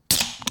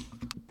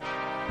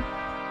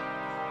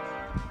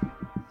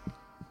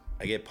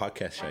I get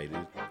podcast shy,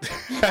 dude.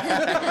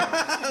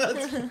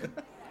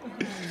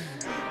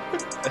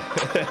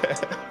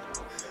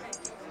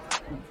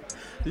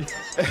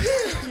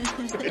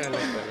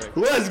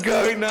 What's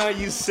going on,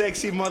 you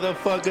sexy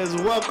motherfuckers?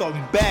 Welcome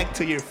back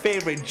to your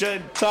favorite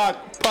Jud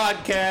Talk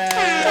podcast.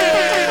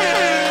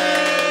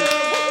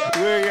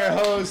 We're your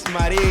hosts,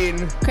 Marin,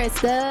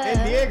 Krista, and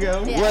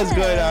Diego. Yeah. What's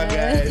going on,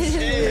 guys?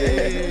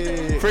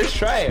 Hey. First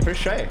try.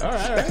 All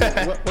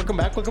right. Welcome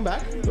back.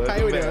 How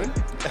you doing?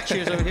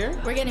 Cheers over here.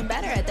 We're getting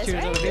better at this,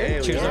 Cheers right? over here. Yeah,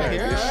 we Cheers are. over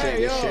here. Good All shit, right,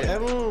 good yo, shit.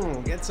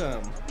 everyone, get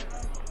some.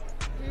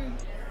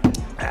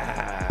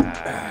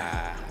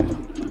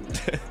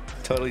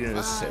 Totally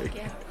unnecessary.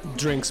 Yeah.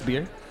 Drinks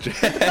beer.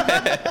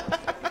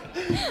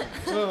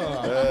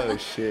 Oh,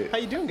 shit. How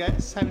you doing,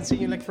 guys? Haven't seen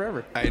you in like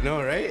forever. I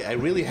know, right? I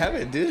really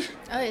haven't, dude.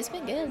 Oh, it's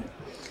been good.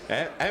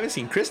 I haven't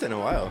seen Krista in a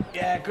while.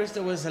 Yeah,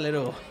 Krista was a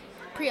little.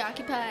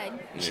 Preoccupied.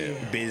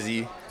 Yeah.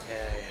 Busy.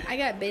 I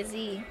got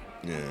busy.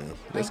 Yeah.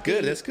 That's Like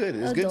good. the That's good.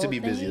 It's good to be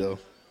adulting. busy, though.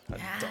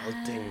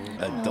 Adulting.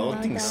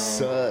 Adulting God.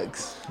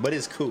 sucks. But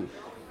it's cool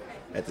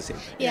at the same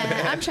time.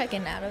 Yeah, I'm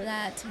checking out of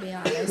that, to be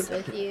honest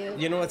with you.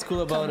 You know what's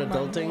cool about Come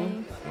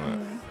adulting?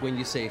 Monday. When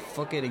you say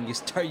fuck it and you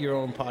start your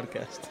own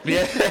podcast.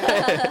 Yeah.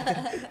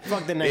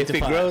 Fuck the 9 If to it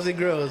 5. grows, it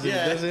grows.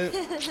 Yeah. If it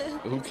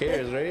doesn't, who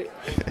cares, right?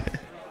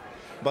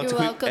 About You're to quit-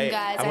 welcome, hey,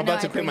 guys. I'm I know about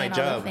I to quit bring my in all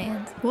the job.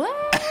 fans.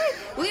 What?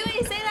 Wait,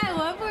 say that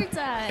one more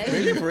time.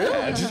 Really, for real?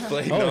 I just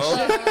play Oh,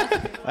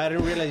 no. I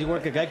didn't realize you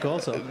work at Geico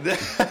also.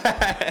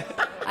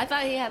 I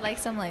thought he had like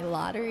some like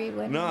lottery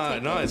winning No,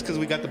 ticket. it's because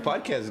we got the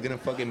podcast. It's gonna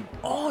fucking.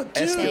 Oh, dude.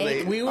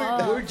 Escalate. We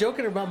were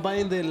joking about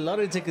buying the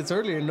lottery tickets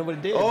earlier and nobody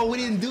did. Oh, we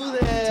didn't do that.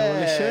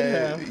 Totally should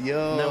have.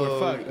 Yo. Now we're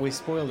fucked. We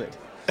spoiled it.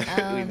 We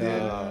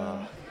did.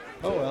 Oh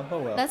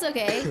well. That's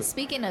okay.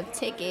 Speaking of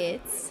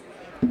tickets,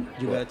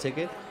 You got a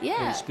ticket?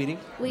 yeah. Are you speeding?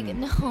 We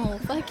no,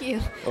 fuck you.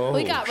 Oh,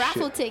 We got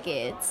raffle shit.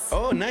 tickets.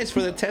 Oh, nice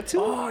for the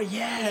tattoo. Oh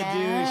yeah, Yeah.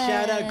 dude!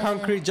 Shout out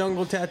Concrete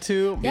Jungle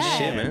Tattoo. Yeah.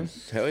 Shit, man.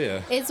 Hell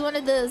yeah. It's one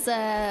of those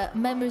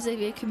members of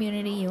your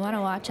community you want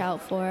to watch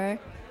out for.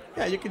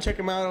 Yeah, you can check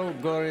him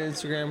out. Go on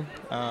Instagram.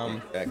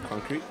 At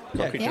Concrete?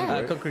 Yeah, Concrete Yeah. Jungle,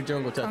 right? Concrete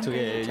Jungle Tattoo.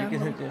 Concrete Yeah, you Jungle.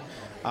 can.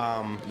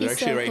 They're He's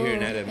actually so right here in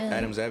cool, yeah.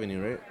 Adams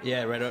Avenue, right?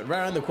 Yeah, right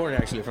around the corner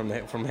actually from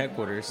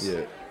headquarters.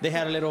 Yeah. They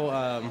had a little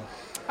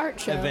Art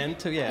show.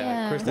 event. Yeah.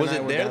 Yeah. Chris and Was I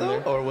it were there, down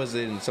though? Or was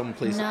it in some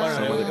place? No. Oh, no,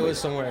 some no, other it was place?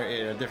 somewhere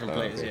in a different Oh,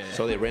 place. okay. Yeah.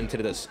 So they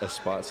rented a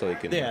spot so they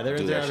can Yeah, they're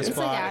do there that on the shit. It's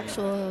like spot.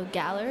 actual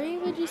gallery,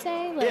 would you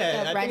say? Like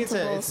Yeah, a I think it's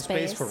rentable a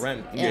space for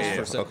rent. Yeah.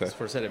 Just okay.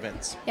 for set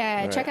events. Yeah,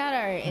 Alright. check out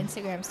our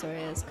Instagram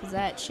stories because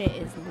that shit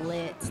is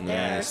lit. There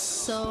are Nice.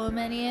 so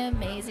many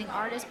amazing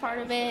artists part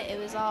of it. It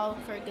was all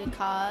for a good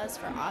cause,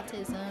 for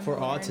autism. For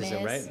autism,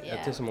 right? awareness. Yeah.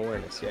 Autism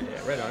awareness. Yeah,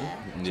 right on.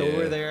 Yeah. So Yeah.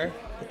 we're there,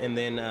 and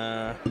then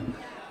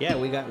yeah,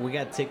 we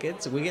got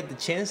tickets. We get the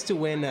chance to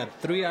win a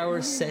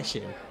 3-hour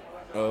session,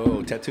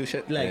 Oh, tattoo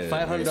shit? like Yeah,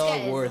 $500 This guy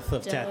is worth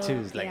of dope,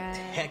 tattoos. Like yeah.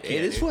 heck Hey,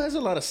 yeah. this dude. fool has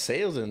a lot of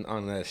sales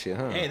on that shit,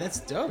 huh? Hey, that's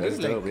dope. That's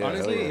dude. Like, dope, yeah,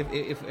 honestly, hell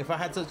yeah. if I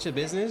had such a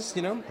business,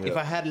 you know, if Yeah.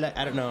 I had like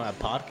I don't know a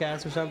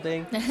podcast or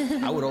something,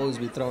 I would always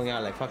be throwing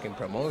out like fucking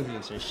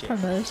promotions and shit.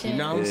 Promotion. You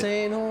know what I'm Yeah.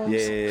 saying, Holmes?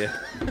 Yeah.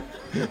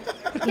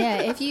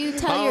 Yeah, if you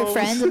tell your Hoes.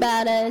 friends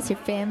about us, your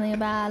family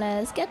about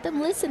us, get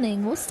them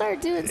listening. We'll start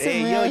doing some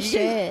Hey, real yo, you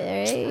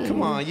shit, right?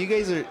 Come on, you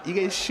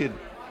guys should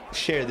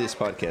share this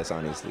podcast,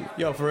 honestly.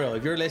 Yo, for real,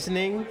 if you're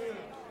listening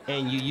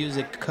and you use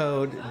the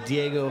code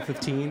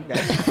Diego15,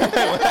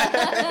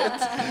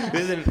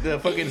 This isn't the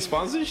fucking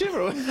sponsorship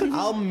or what?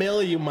 I'll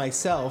mail you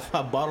myself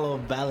a bottle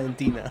of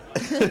Valentina.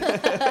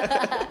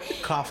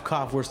 Cough,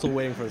 cough. We're still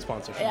waiting for the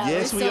sponsorship. Yeah,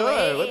 Yes, we're we still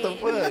are. What the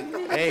waiting.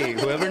 fuck? Hey,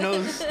 whoever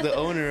knows the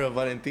owner of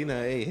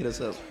Valentina, hey, hit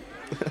us up.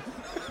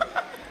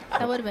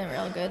 That would have been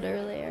real good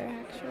earlier,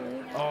 actually.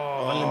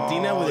 Oh,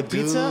 Valentina with a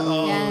pizza? dude.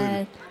 Oh.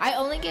 Yeah, I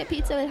only get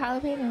pizza with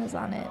jalapenos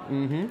on it.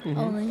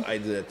 Only. I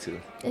do that too.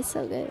 It's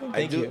so good.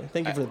 Thank do- you.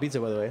 Thank you for the pizza,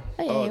 by the way.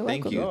 Oh, yeah, Oh, you're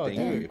thank welcome. you, Oh, thank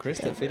dude. you.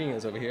 Krista fitting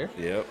us over here.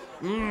 Yep.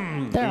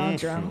 They're all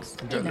drunks.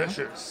 you know.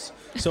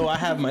 So I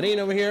have Marin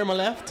over here on my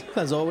left,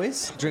 as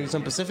always, drinking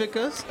some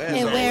Pacificas.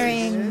 And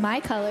wearing my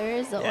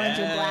colors, the orange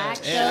and black.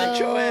 Yeah, Shut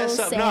your ass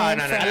up. San No. I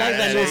like that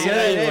Hey, new hey,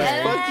 cereal.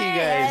 hey, fuck you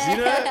guys. You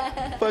know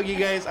what? Fuck you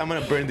guys. I'm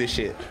gonna burn this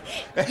shit.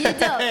 You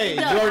don't. Hey,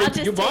 no, you already- I'll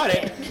just you bought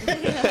take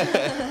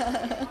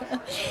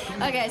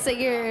Okay, so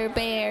your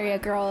Bay Area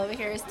girl over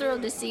here is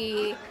thrilled to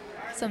see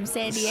some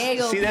San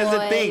Diego See, that's the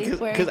boys thing,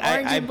 wearing because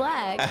orange I and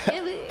black.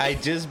 I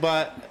just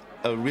bought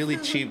a really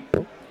cheap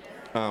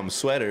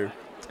sweater.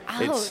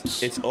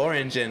 Ouch. It's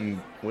orange and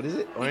what is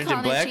it? You Orange calling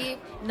and black. it cheap?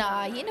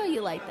 Nah, you know you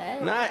like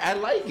that. Nah, I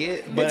like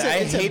it, but It's I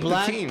a hate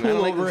black the team. I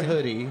don't like the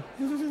pullover team.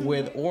 hoodie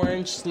with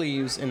orange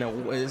sleeves and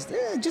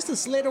just a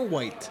slit of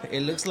white.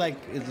 It looks like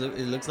it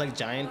looks like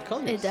giant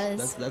colors. It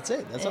does. That's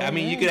it. That's all. I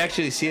mean, you could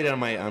actually see it on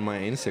my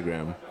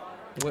Instagram.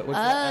 What's Oh,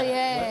 that?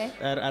 yeah.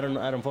 I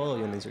don't follow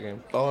you on Instagram.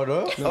 Oh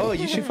no! Oh,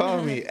 you should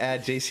follow me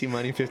at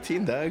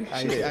JCMoney15, dog.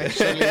 Shit. I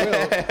surely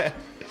will.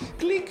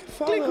 Click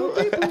follow.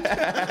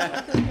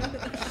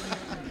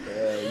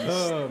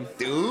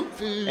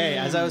 Stupid. Hey,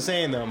 as I was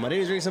saying though,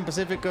 Marina's drinking some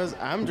Pacificos.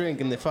 I'm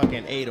drinking the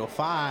fucking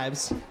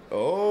 805s.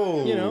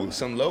 Oh, You know.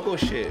 some local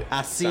shit.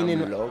 I seen in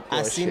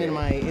shit.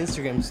 my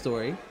Instagram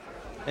story,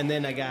 and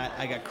then I got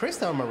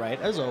Krista on my right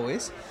as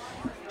always.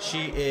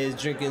 She is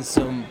drinking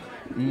some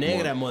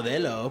Negra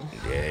Modelo.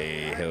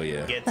 Yay, hell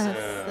yeah. Gets That's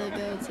the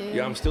go-to.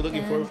 Yeah, I'm still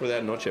looking forward for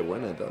that Noche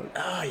Buena, though.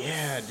 oh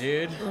yeah,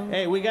 dude.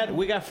 Hey, we got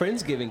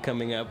Friendsgiving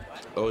coming up.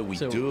 Oh, we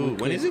So do.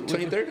 When is it?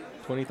 we could- 23rd?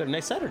 23rd,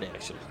 next Saturday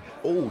actually.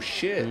 Oh,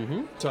 shit.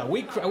 So a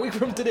week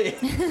from today.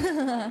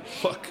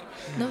 Fuck.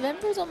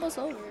 November's almost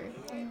over.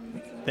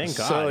 Thank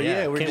God. So,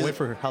 yeah, yeah, we're can't just- wait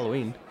for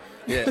Halloween.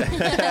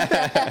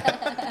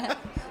 Yeah.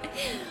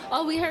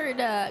 Oh, we heard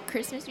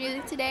Christmas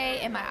music today,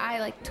 and my eye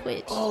like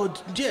twitched. Oh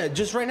yeah,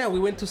 just right now we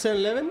went to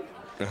 7-Eleven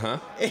Uh-huh.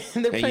 and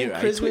they're And playing your eye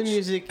Christmas twitched?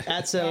 music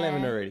at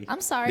 7-Eleven already.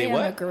 I'm sorry, They I'm a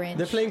what? Grinch.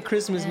 They're playing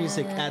Christmas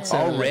music at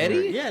 7-Eleven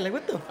Already? Yeah, like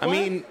what the fuck? I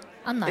mean,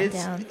 I'm not it's,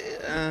 down.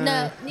 uh,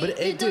 No, but you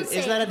dude, don't it's say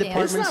not a anything.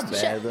 department It's not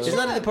store. bad, though. It's not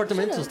a Shut up,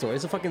 departmental shut up. store.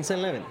 It's a fucking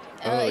 7-Eleven.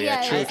 Oh,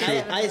 yeah, true,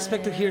 true. I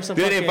expect to hear some.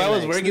 Dude, fucking, if I was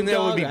like, working Snoop there,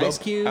 I would be Dogg, Ice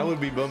Cube. I would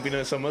be bumping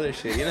on some other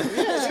shit, you know?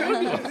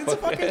 It's a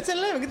fucking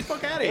 7-Eleven. Get the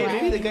fuck out of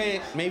Hey,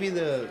 here. maybe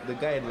the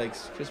guy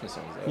likes Christmas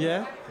songs. Though.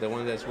 Yeah? The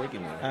one that's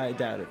working there. I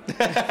doubt it.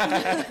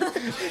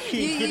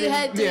 You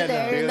had to yeah, no,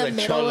 there in you're the like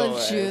middle cholo of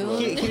ass, June.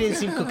 He didn't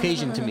seem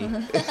Caucasian to me.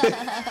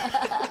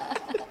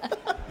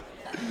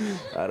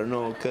 I don't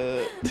know,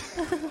 cut.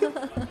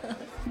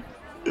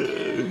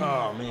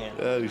 Oh man.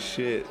 Oh,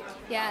 shit.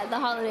 Yeah, the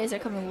holidays are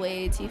coming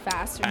way too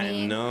fast for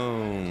me. I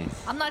know.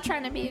 I'm not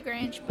trying to be a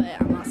Grinch, but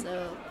I'm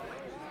also,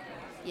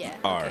 yeah.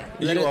 Are. okay.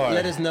 Let You are.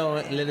 us know.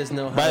 Let us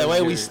know. By the how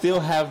way, we your- still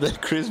have the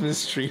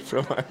Christmas tree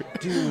from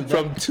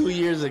from 2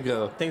 years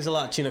ago. Thanks a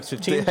lot, Chinox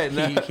 15. Yeah, I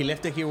know. He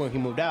left it here when he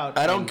moved out.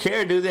 I don't and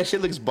care, dude. That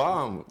shit looks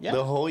bomb. Yeah.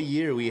 The whole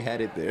year we had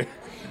it there.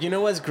 You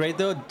know what's great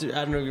though? I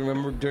don't know if you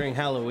remember during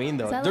Halloween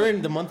though. that During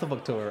like- the month of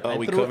October. Oh, I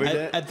we threw, covered I,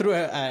 that? I threw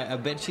a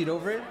bed sheet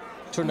over it.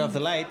 Turned off the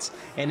lights,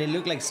 and it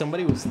looked like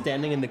somebody was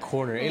standing in the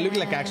corner. It looked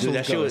like actual Dude,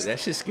 that shit ghosts. that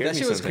shit scared That me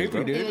shit was sometimes,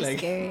 creepy, bro. dude. It was Like,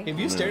 scary. if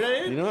you stared at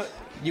it, You know what?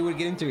 you would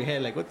get into your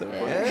head like, what the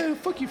fuck? Yeah,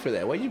 fuck you for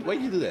that. Why'd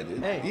you do that,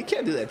 dude? Hey. You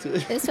can't do that to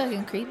it. It's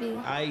fucking creepy.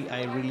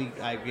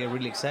 I get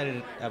really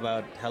excited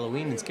about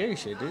Halloween and scary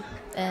shit, dude.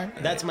 And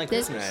That's my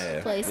this Christmas.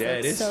 Yeah. place Yeah,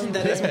 looks it is. so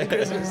That is my good.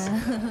 Christmas.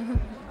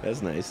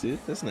 That's nice, dude.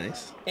 That's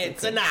nice.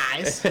 It's a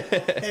nice.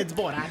 It's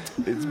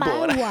Borat. It's My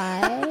bored.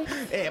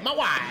 wife. Hey, my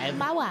wife.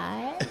 My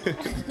wife.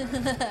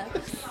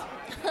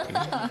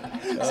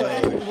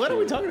 So, what are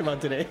we talking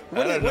about today?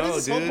 What don't what know,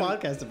 is this dude. whole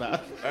podcast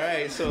about? All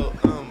right, so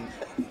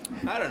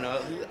I don't know.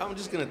 I'm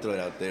just gonna throw it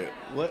out there.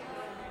 What?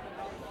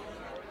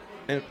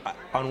 And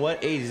on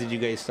what age did you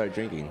guys start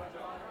drinking?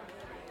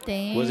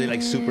 Damn. Was it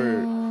like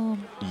super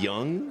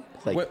young,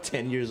 like What-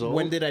 10 years old?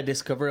 When did I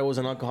discover I was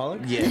an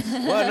alcoholic? Yes.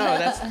 Well, no,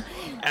 that's.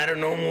 I don't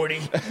know, Morty.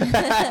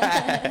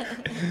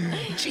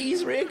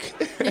 Jeez, Rick.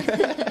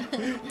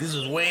 This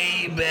is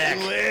way back.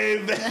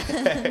 Way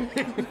back.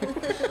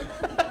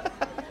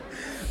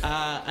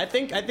 I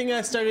think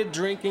I started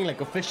drinking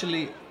like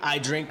officially. I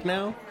drink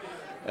now.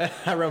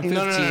 Around 15.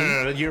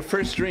 No. Your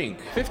first drink.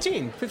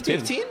 15.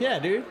 15? Yeah,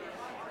 dude.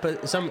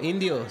 But some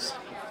Indios.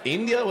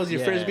 India was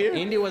your Yeah, first beer?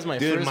 India was my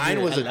Dude, first mine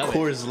beer. was I a love it.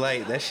 Coors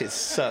Light. That shit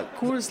sucked.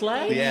 Coors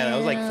Light? Yeah, I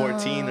was like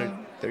 14 or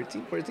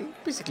 13, 14.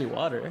 Basically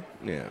water.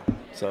 Yeah.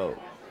 So,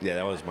 yeah,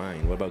 that was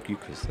mine. What about you,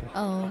 Krista?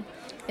 Oh,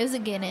 it was a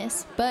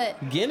Guinness, but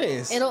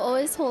Guinness. it'll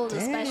always hold a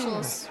Damn.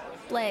 special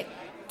like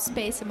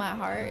space in my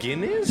heart.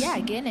 Guinness? Yeah,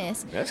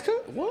 Guinness. That's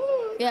cool.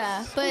 What?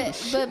 Yeah, but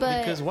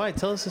Because why?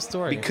 Tell us the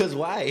story. Because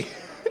why?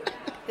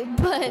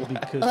 but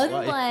Because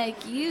why?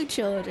 unlike you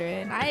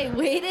children, I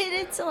waited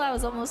until I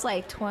was almost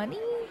like 20.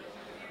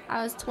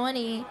 I was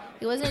 20.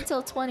 It wasn't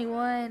until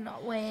 21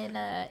 when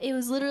it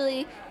was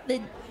literally the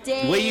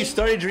day. Wait, you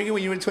started drinking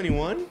when you were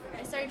 21?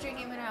 I started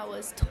drinking when I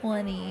was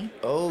 20.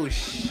 Oh,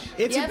 shit.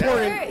 It's You ever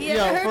important. heard- you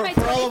ever heard my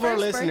for all of our 21st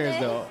listeners, birthday?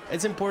 though,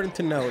 it's important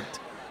to note.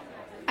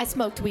 I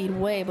smoked weed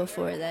way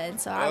before then,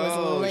 so I was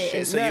Oh, lit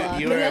shit. as So fuck.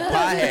 you were a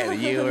pothead.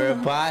 You were a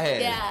pothead.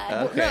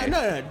 Yeah. Okay.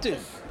 No, dude.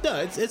 No,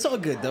 it's all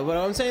good though. What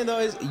I'm saying though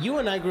is, you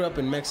and I grew up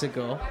in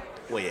Mexico,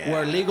 Well, yeah.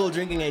 where legal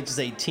drinking age is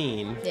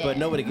 18, Yeah. but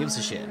nobody gives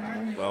a shit,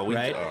 Well,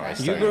 right? I You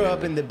started grew with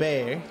up it. in the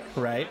Bay,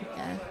 right?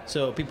 Yeah.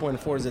 So people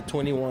enforce at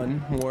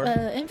 21 more.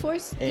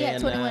 Enforced? Yeah,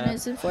 And, 21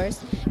 is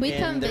enforced. We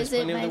and come there's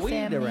visit plenty my of the weed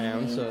family.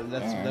 around, so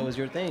Yeah. that was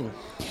your thing.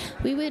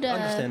 We would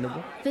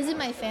Understandable. visit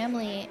my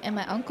family and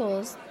my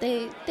uncles.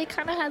 They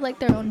kind of had like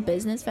their own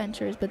business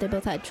ventures, but they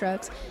both had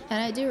trucks.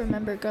 And I do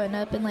remember growing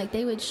up and like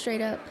they would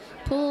straight up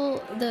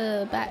pull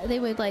the back. They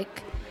would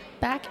like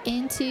back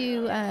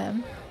into.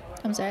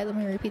 I'm sorry. Let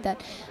me repeat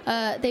that.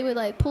 They would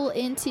like pull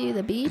into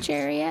the beach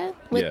area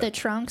with Yeah. the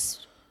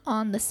trunks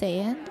on the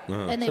sand,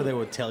 and So they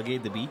would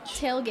tailgate the beach.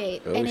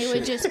 tailgate, Oh, and it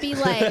would shit. just be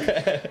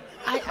like,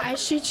 I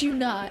shit you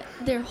not,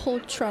 their whole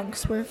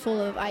trunks were full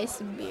of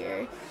ice and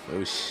beer,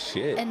 Oh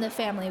shit. and the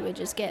family would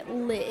just get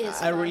lit as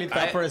I really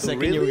thought for a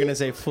second you were really? gonna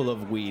say full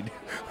of weed.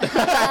 A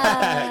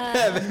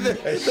The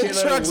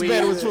shitload truck's of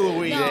bed weed. was full of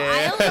weed.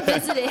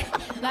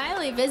 No, I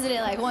only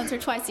visited like once or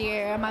twice a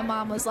year, and my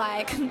mom was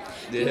like, "You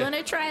Yeah. want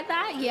to try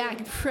that? Yeah,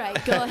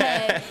 right. Go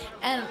ahead."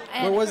 And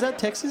Where was that?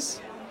 Texas?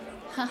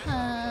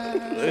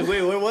 Wait,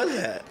 where was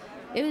that?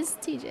 it was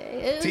TJ.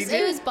 It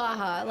TJ? was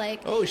Baja.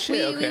 Like, Oh, shit,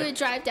 we okay. would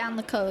drive down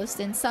the coast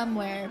and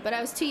somewhere, but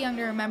I was too young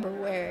to remember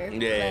where.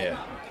 Yeah,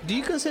 But- Do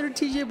you consider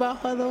TJ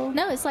Baja though?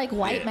 No, it's like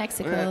white Yeah.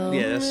 Mexico.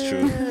 Yeah, that's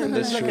true.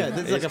 That's like true. a,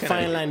 that's like It's a kinda-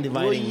 fine line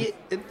Well, dividing.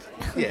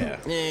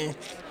 yeah.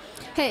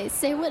 Hey,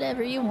 say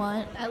whatever you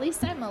want. At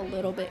least I'm a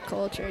little bit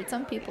cultured.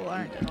 Some people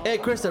aren't at all. Hey,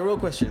 Krista, real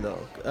question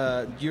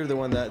though. You're the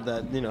one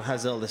that you know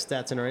has all the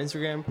stats in our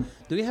Instagram.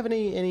 Do we have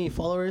any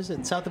followers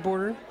at South of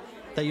Border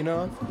that you know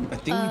of? I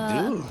think we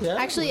do. Yeah,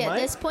 Actually, we at might.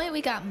 this point,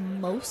 we got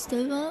most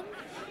of them.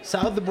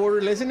 South of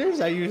Border listeners,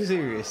 are you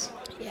serious?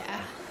 Yeah.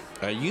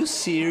 Are you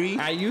Siri?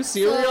 Are you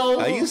serial?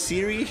 Are you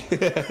Siri?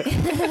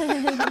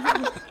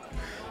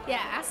 Yeah,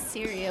 ask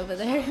Siri over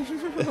there.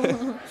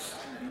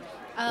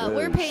 Oh,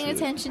 We're paying shit.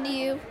 attention to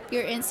you,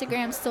 your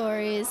Instagram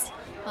stories.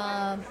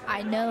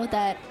 I know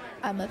that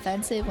I'm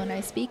offensive when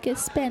I speak of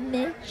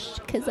Spanish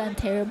because I'm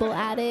terrible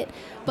at it.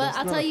 But That's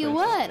I'll not tell you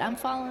offensive. what, I'm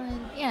following.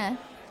 Yeah,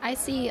 I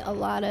see a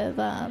lot of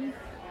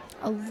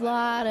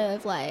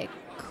like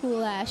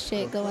cool ass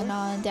shit going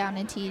on down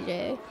in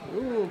TJ.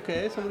 Ooh,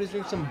 okay. Somebody's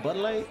drinking some Bud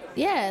Light.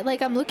 Yeah,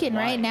 like I'm looking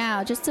right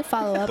now just to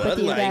follow up with Bud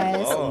you Light,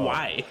 guys. oh.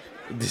 Why?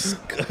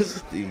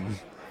 Disgusting.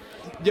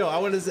 Yo, I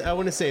want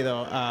to say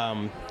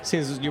though,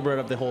 since you brought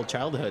up the whole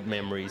childhood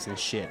memories and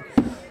shit.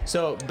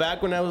 So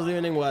back when I was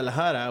living in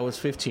Guadalajara, I was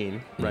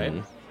 15, right?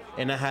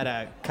 And I had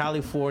a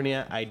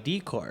California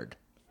ID card,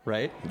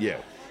 right? Yeah.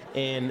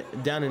 And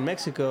down in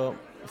Mexico,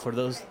 for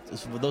those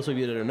of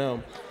you that don't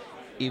know,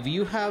 if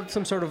you have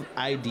some sort of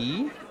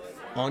ID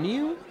on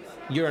you,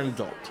 you're an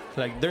adult.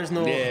 Like there's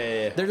no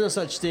Yeah. there's no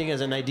such thing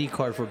as an ID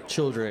card for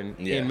children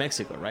Yeah. in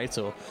Mexico, right?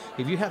 So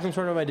if you have some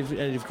sort of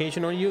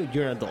identification on you,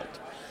 you're an adult.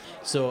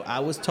 So I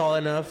was tall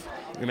enough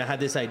and I had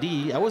this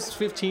ID. I was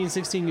 15,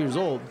 16 years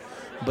old,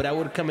 but I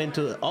would come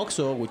into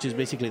Oxxo, which is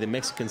basically the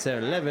Mexican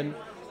 7-Eleven,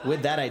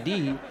 with that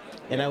ID,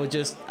 and I would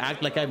just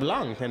act like I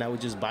belonged, and I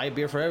would just buy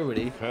beer for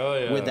everybody Hell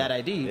yeah. with that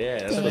ID. Yeah,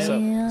 that's So what's up.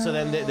 then, so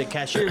then the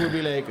cashier would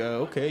be like,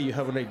 okay, you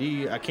have an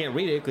ID. I can't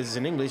read it because it's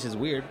in English. It's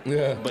weird.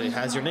 Yeah. But it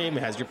has your name.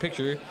 It has your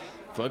picture.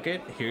 Fuck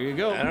it. Here you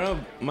go. I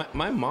don't know.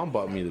 My mom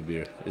bought me the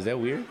beer. Is that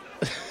weird?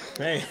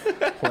 Hey,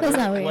 That's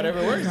not weird.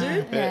 whatever works, That's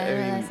dude. not-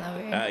 Yeah, that's not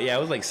weird. Yeah, I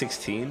was like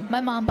 16. My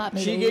mom bought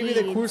me She the gave you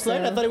the weed, Coors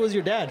Light. I so- thought it was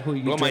your dad who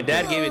you Well, my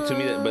drank dad gave it to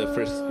me, but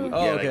first,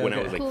 okay, like when I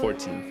okay. was like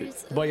 14, 15.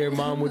 with. But your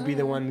mom would be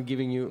the one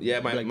giving you. Yeah,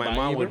 my like, buying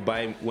mom you would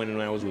beer? buy when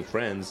I was with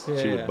friends.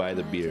 Yeah, she yeah. would buy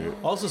the beer.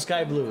 Also,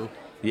 Sky Blue.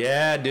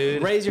 Yeah,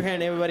 dude. Raise your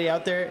hand, everybody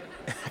out there.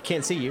 I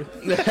can't see you.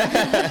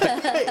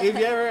 If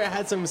you ever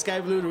had some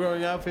Sky Blue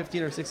growing up,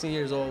 15 or 16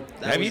 years old.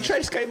 that Have was- you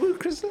tried Sky Blue,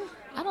 Krista?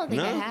 I don't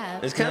think I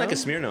have. It's kind of No? like a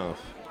Smirnoff.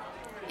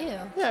 Ew.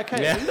 Yeah,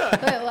 kind Yeah. of. No.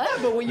 Wait,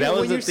 what? But when you're, That was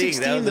when the you're thing, that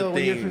 16, was the though,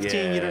 when you're thing,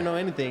 15, you yeah. don't know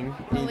anything.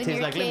 But It when tastes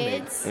you're like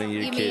lemonade. kids, When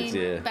you're you kids,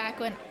 mean yeah. back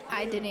when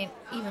I didn't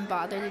even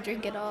bother to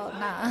drink at all?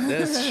 Nah.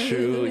 That's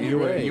true. You You're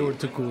were right. you were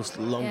too cool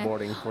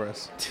longboarding for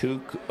us.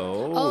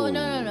 Oh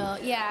no.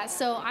 Yeah,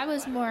 so I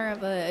was more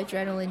of a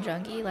adrenaline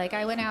junkie. Like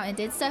I went out and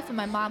did stuff, and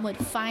my mom would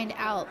find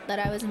out that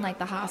I was in like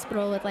the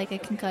hospital with like a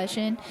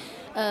concussion.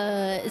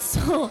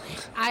 So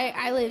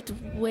I lived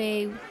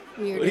way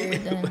weirder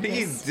than What are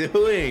you this.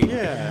 doing?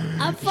 Yeah.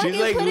 I'm fucking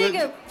like, putting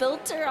look- a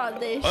filter on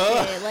this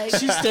Oh. shit. Like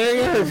She's staring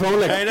at her phone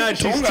like, I know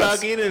she's Tongas.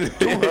 talking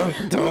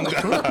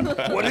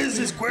and what is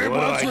this square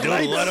box? What do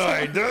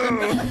I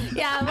do?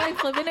 yeah, I'm like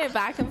flipping it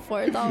back and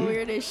forth, all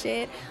weird as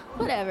shit.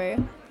 Whatever.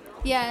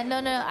 Yeah, no.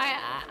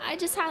 I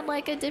just had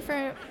like a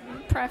different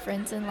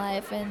preference in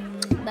life,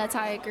 and that's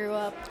how I grew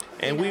up.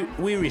 And you know?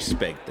 we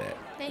respect that.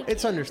 Thank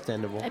It's you.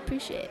 understandable. I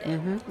appreciate it.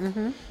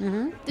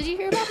 Did you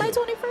hear about my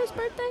 21st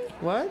birthday?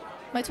 What?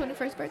 My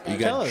 21st birthday. You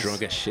Tell got us.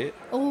 drunk as shit.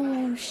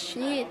 Oh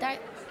shit!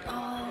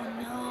 Oh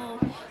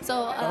no!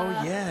 So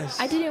Oh, yes.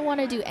 I didn't want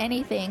to do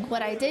anything.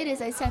 What I did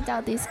is I sent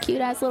out these cute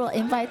ass little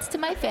invites to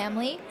my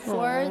family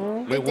for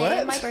the Wait, day what?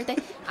 of my birthday.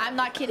 I'm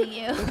not kidding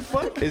you.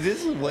 Is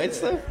this white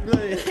stuff?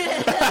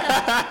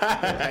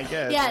 I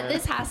guess. Yeah, man.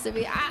 this has to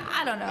be.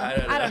 I don't know.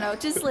 I don't know.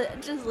 Just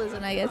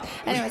listen, I guess.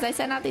 Anyways, I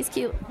sent out these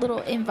cute little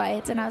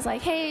invites, and I was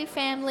like, "Hey,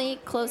 family,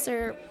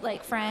 closer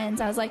like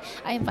friends." I was like,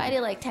 I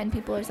invited like 10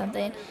 people or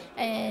something,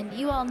 and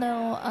you all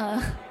know.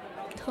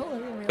 Don't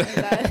look at me like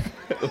that.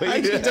 I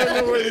actually don't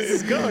know where this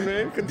is going,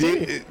 man.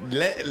 Continue.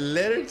 Let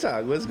her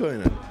talk. What's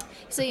going on?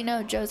 So you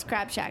know Joe's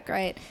Crab Shack,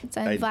 right?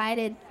 So I I-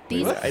 invited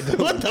these. I don't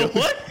What the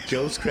what?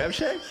 Joe's Crab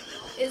Shack?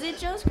 Is it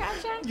Joe's Crab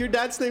Shack? Your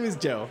dad's name is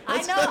Joe.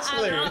 That's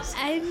hilarious.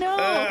 I know,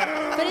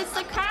 but it's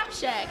the Crab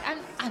Shack.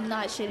 I'm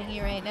not shitting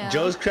you right now.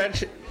 Joe's Crab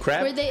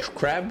Crab? Were they-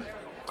 Crab?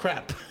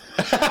 Crap.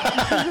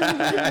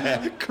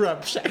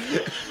 Crap shack.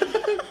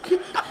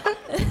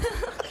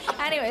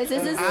 Anyways,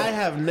 this is I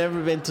have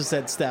never been to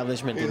said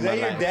establishment in my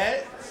life.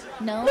 dad?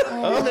 no.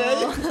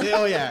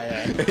 Oh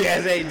yeah.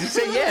 Yes, hey, just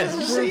say yes.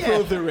 Just say We're yes.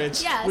 both the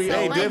rich. Yeah, We- so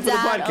hey, my do it for the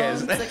dad podcast.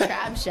 owns the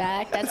crab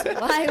shack. That's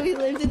why we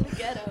lived in the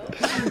ghetto.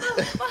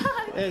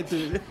 Fuck. Hey,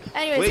 dude.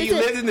 Anyways, Wait, this you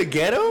is- lived in the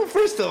ghetto?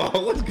 First of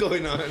all, what's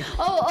going on?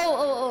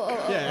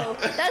 Yeah.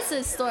 That's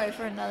a story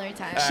for another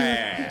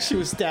time. She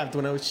was stabbed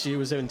when she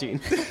was 17.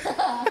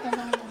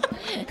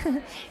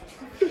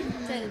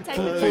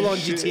 Full on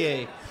shit.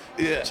 GTA.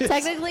 Yeah.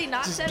 Technically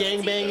not just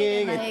 17.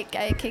 gangbanging. Like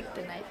I kicked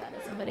the knife out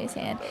of somebody's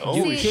hand. Oh,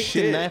 You See, kicked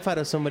shit. the knife out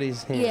of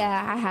somebody's hand.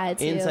 yeah, I had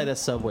to. Inside a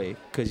Subway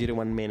because you didn't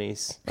want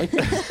mayonnaise. What?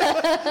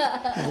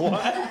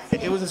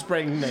 It was a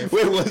spraying knife.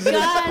 Wait, was it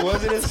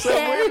God a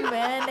Subway? damn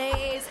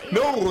mayonnaise.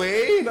 No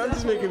way. I'm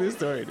just making this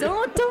story. Dude.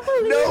 Don't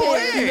believe No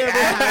it. way.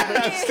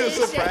 I'm still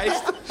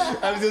surprised.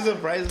 I'm still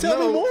surprised.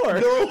 Tell me more.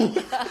 No.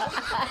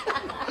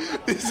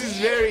 This is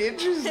very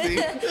interesting.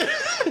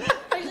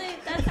 Actually,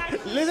 that's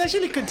actually. Let's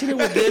actually continue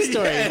with this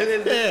story.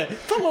 Yeah.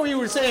 From what you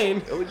were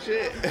saying. Oh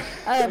shit.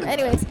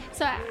 Anyways,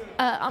 so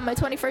on my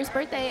 21st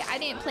birthday, I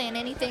didn't plan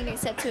anything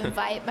except to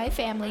invite my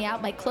family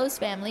out, my close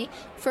family,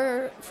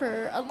 for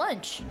a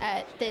lunch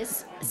at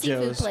this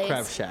seafood Joe's place.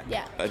 Crab Shack.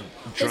 Yeah. A This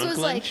drunk was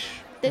lunch?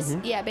 this.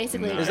 Yeah,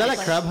 basically. Is that like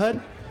Crab Hut?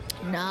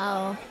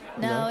 No,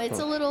 No? it's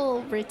a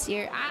little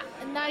ritzier.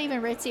 Not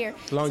even ritzier.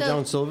 Long So,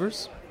 John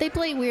Silver's? They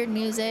play weird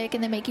music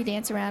and they make you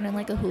dance around in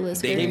like a hula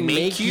skirt. They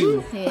make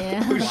you?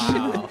 Yeah.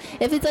 Wow.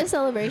 If it's a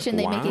celebration,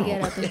 they make you Wow.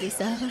 get up and do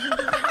stuff.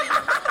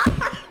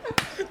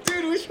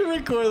 Dude, we should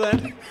record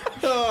that.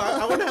 Oh,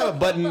 I want to have a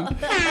button.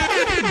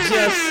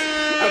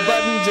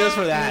 Just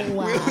for that. We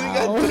only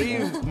got Wow. 3,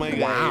 my guy.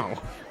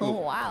 Wow. Oh,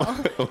 wow.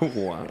 Oh,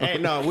 wow. Hey,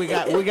 no, we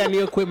got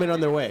new equipment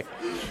on their way.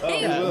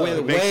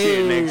 With Next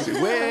year, next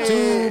year. Way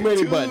too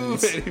many too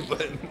buttons. many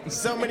buttons.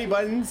 So many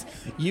buttons.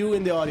 You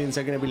in the audience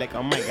are gonna be like,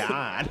 oh my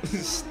god,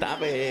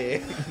 Stop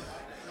it.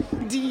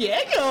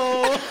 Diego,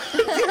 Oh,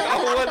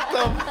 what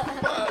the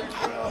fuck,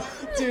 bro?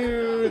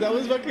 dude, that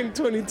was fucking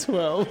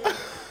 2012,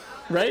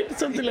 right?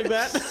 Something like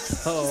that.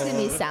 It's gonna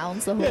be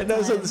sounds the whole Yeah,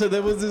 no, time. so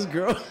there was this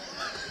girl.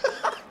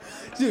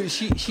 Dude,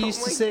 she used my to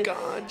say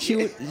God, she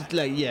would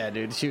like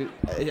dude. She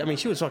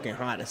was fucking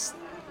hot as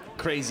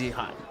crazy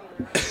hot,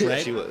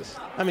 right? She was.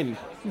 I mean,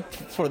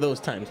 for those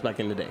times back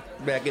in the day.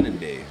 Back in the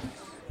day.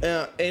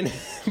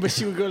 But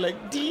she would go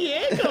like,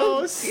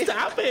 Diego,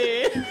 stop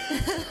it.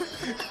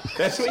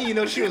 That's when you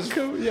know she was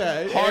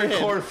Yeah,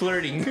 hardcore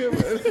flirting.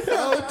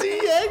 Oh,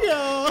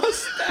 Diego.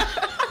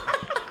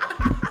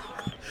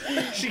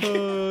 She,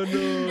 Oh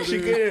no. she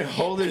couldn't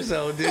hold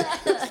herself, dude.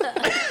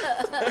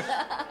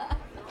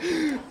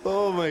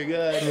 Oh my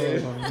god,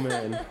 dude. Oh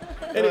man.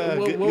 Anyway,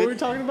 what good- were we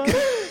talking about?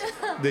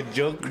 The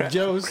Joe's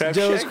Joe's Shack?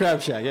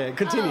 Crab Shack. Yeah,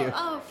 continue.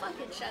 Oh,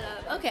 fucking shut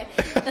up. Okay.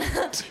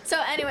 So,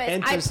 anyways,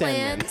 Enter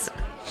Sandman.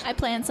 I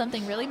planned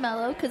something really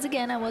mellow because,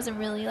 again, I wasn't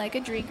really like a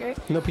drinker.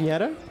 No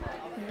piñata?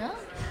 No?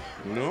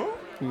 No?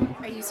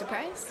 Are you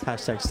surprised?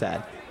 Hashtag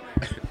sad.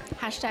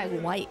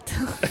 Hashtag white.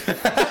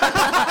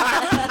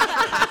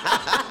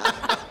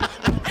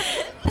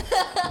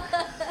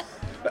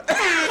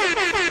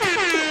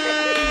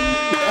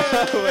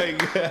 Oh my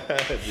god,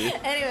 dude.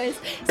 Anyways,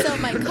 so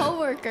my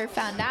coworker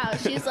found out.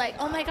 She's like,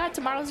 "Oh my god,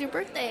 tomorrow's your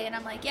birthday," and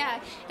I'm like, "Yeah."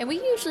 And we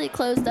usually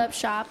closed up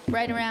shop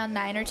right around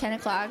 9 or 10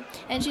 o'clock.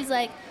 And she's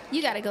like,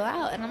 "You gotta go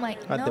out," and I'm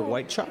like, "No, At the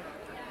white shop?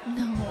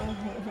 no,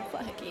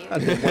 fuck you."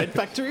 At the white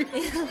factory?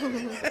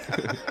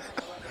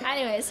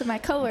 Anyway, so my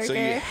coworker. So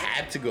you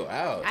had to go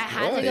out. I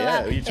had Oh, to go yeah.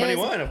 out. You're It was-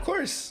 21, of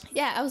course.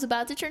 Yeah, I was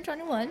about to turn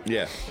 21.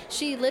 Yeah.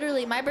 She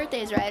literally, my birthday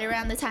is right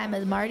around the time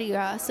of Mardi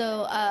Gras.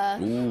 So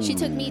she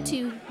took me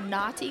to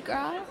Naughty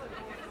Gras.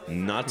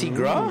 Naughty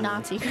Gras?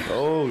 Naughty Gras.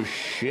 Oh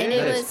shit. And it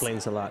That was-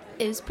 explains a lot.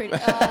 It was pretty.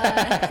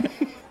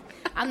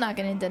 I'm not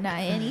gonna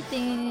deny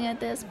anything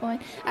at this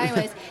point.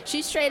 Anyways,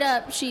 she straight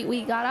up.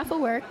 We got off of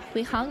work.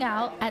 We hung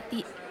out at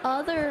the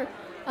other.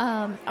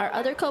 Our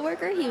other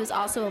coworker, he was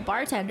also a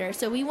bartender,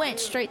 so we went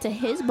straight to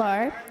his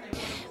bar.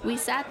 We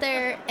sat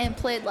there and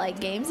played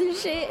like games and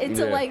shit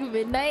until Yeah. like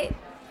midnight.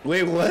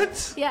 Wait,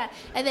 what? Yeah,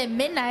 and then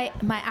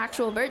midnight, my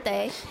actual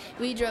birthday,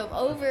 we drove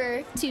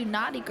over to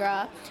Naughty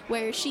Gras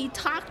where she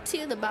talked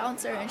to the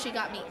bouncer and she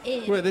got me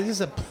in. Wait, this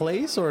is a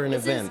place or an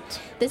This is- event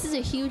This is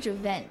a huge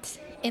event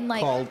in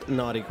like called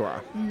Naughty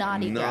Gras?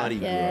 Naughty Gras. Naughty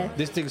Yeah. Gras.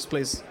 This takes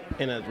place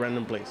in a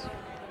random place.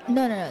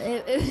 No.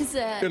 It was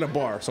In a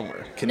bar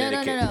somewhere.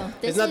 Connecticut. No.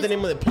 It's not the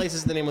name of the place,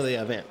 it's the name of the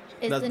event.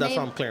 That's name, what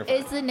I'm clarifying.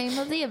 It's the name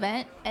of the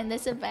event, and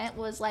this event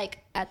was like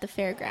at the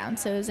fairground,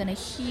 so it was in a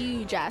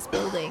huge ass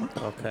building,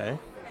 Okay.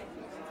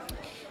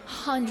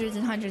 hundreds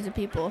and hundreds of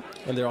people.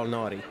 And they're all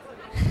naughty.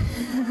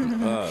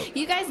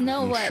 You guys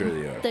know I'm what sure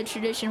they are. the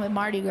tradition with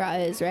Mardi Gras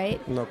is,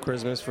 right? No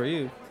Christmas for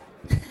you.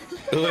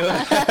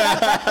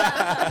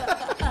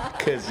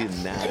 Because you're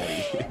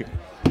naughty.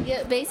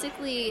 Yeah,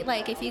 basically,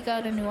 like if you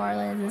go to New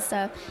Orleans and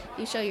stuff,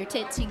 you show your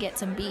tits, you get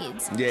some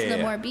beads. Yeah, So the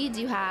yeah. more beads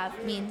you have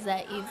means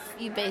that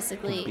you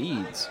basically.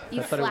 Beads.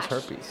 You I thought it flash.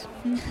 was herpes.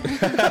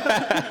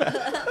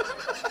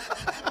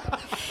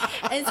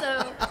 And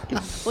so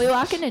We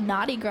walk into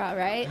Naughty Gras,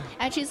 right?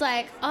 And she's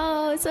like,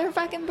 oh, it's her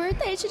fucking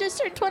birthday. She just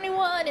turned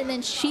 21. And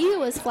then she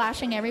was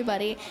flashing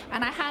everybody.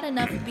 And I had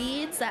enough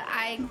beads that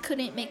I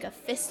couldn't make a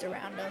fist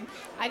around them.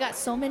 I got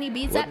so many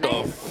beads What that the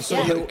night.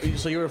 f-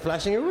 So you were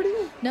flashing everybody?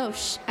 No,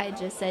 I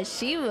just said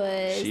she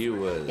was. She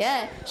was.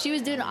 Yeah, she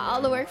was doing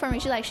all the work for me.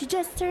 She's like, she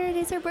just turned,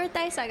 it's her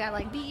birthday. So I got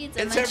like beads.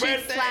 And It's then her she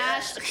birthday.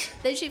 flashed.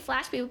 Then she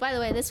flashed people. By the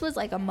way, this was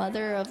like a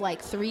mother of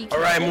like 3 kids. All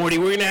right, Morty,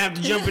 we're gonna have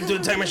to jump into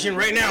the time machine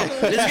right now.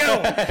 Let's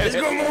go. Let's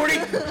go, Morty.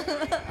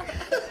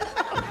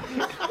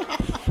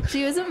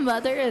 She was a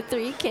mother of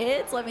 3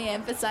 kids. Let me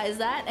emphasize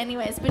that.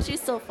 Anyways, but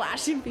she's still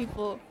flashing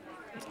people.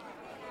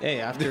 Hey,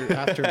 after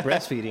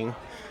breastfeeding,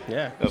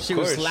 yeah, Of she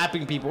was course.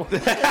 slapping people.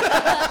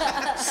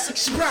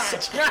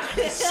 Surprise!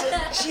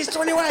 She's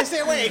 21. Stay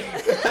away.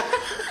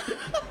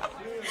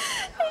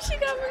 She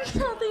got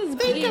me all these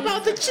Think beads.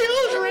 about the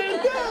children.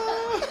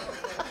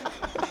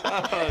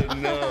 Oh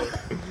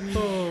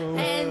no.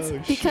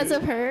 And because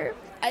of her,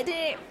 I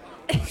didn't.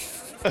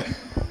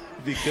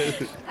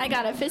 Because I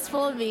got a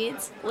fistful of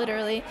beads,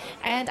 literally,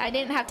 and I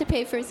didn't have to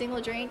pay for a single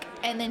drink.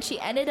 And then she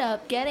ended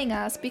up getting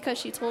us because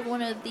she told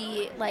one of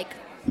the like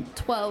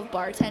 12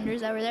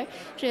 bartenders that were there.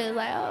 She was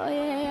like, "Oh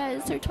yeah,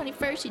 it's her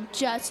 21st. She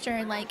just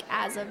turned like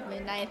as of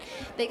midnight."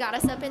 They got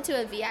us up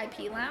into a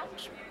VIP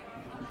lounge,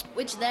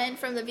 which then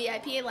from the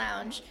VIP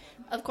lounge,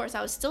 of course,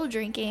 I was still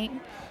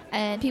drinking,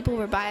 and people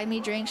were buying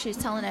me drinks. She was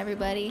telling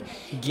everybody.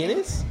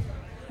 Guinness?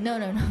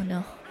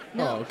 No.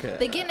 Oh, okay.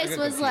 The I Guinness got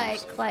was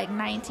confused. like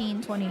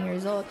 19, 20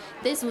 years old.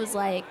 This was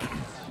like,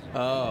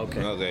 Oh,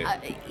 okay.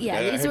 okay.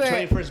 yeah, these her were.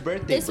 21st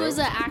birthday. This bro. was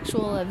an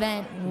actual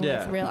event with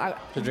Yeah. real.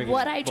 So drinking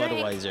What I drank.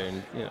 Budweiser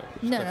and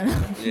No.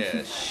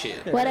 Yeah,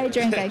 shit. What I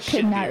drank, I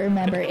Shit, could not dude.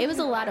 remember. It was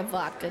a lot of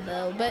vodka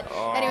though. But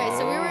anyway,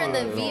 so we were in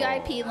the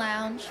VIP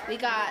lounge. We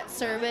got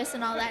service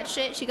and all that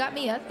shit. She got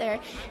me up there,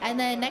 and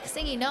then next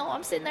thing you know,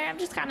 I'm sitting there. I'm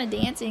just kind of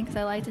dancing because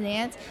I like to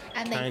dance,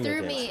 and they Kinda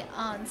threw dance. me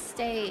on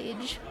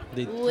stage.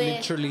 They with-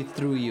 literally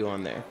threw you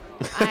on there.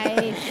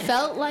 I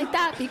felt like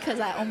that because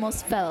I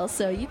almost fell.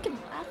 So you can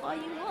laugh all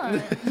you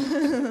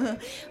want.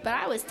 But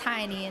I was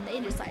tiny, and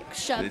they just like They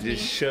shoved me.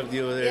 just shoved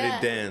you over there Yeah.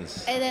 to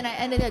dance. And then I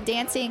ended up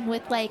dancing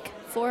with like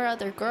 4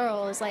 other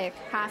girls, like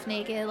half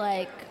naked,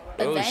 like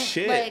Oh event.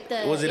 shit! Like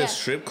the, Was it yeah. a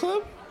strip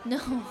club? No.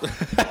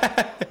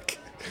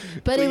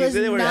 But Well, it you was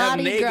said they were half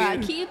Naughty Gras.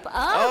 naked. Keep up.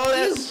 Oh,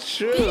 you that's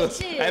true.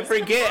 bitches. I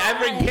forget. I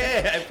Come on.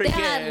 forget. They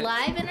had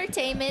live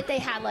entertainment. They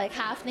had like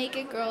half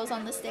naked girls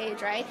on the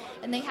stage, right?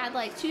 And they had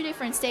like 2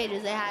 different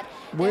stages. They had.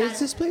 Where is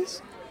this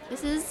place?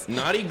 This is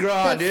Naughty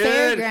Gras, the dude.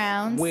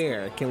 fairgrounds.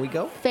 Where? Can we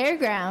go?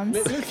 Fairgrounds.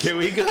 Can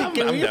we go?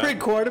 Can I'm we down.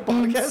 record a In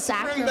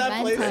podcast from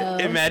that place?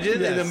 Sacramento. Imagine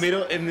in the Yes.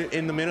 middle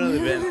in the middle of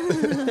the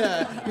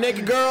event.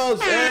 Naked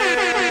girls.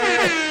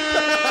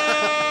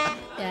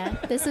 Yeah,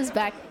 this is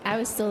back. I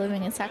was still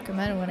living in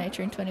Sacramento when I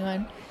turned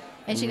 21,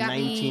 and she got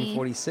me.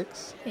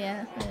 1946.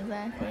 Yeah,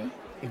 exactly.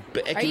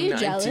 Back Are in you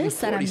jealous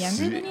that I'm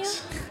younger than you?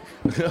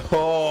 1946.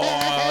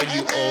 Oh,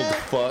 you old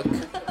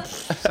fuck.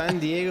 San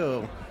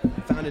Diego,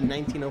 founded in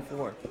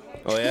 1904.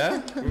 Oh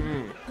yeah.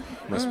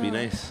 Must be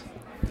nice.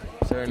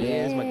 Certainly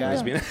is, my guy.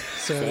 Must be nice.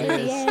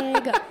 Certainly is.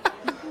 Diego.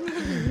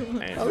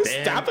 Oh,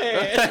 stop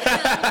it!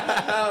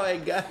 Oh my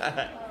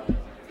god.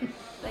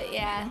 But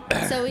yeah,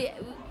 so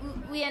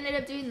we ended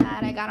up doing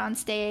that. I got on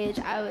stage.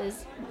 I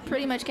was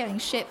pretty much getting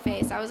shit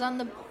faced. I was on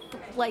the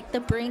like the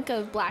brink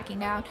of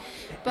blacking out,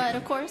 but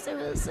of course it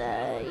was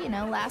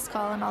last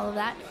call and all of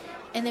that.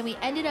 And then we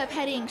ended up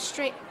heading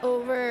straight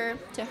over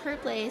to her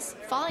place,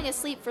 falling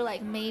asleep for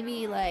like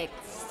maybe like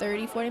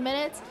 30-40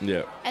 minutes,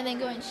 Yeah. and then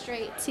going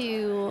straight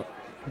to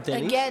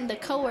Denny's? again the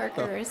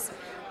coworkers,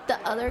 the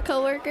other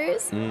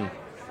coworkers.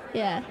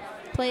 Yeah,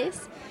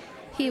 place.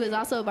 He was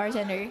also a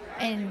bartender,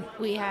 and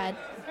we had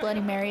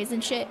Bloody Marys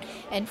and shit.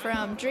 And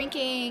from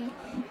drinking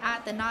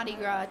at the Naughty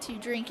Gras to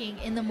drinking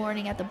in the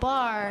morning at the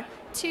bar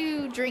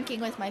to drinking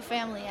with my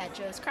family at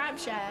Joe's Crab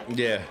Shack,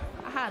 Yeah.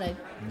 I had a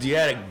You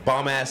had a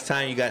bomb ass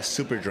time. You got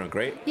super drunk,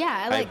 right?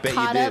 I like bet you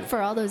caught up did.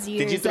 for all those you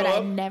years throw that I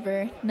up?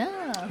 never. No.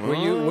 Were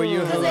you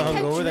hella I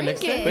kept hungover the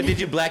next day? drinking. But did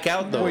you black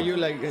out though? Were you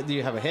like, do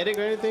you have a headache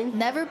or anything?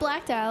 Never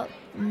blacked out.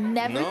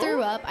 Never No?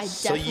 threw up. I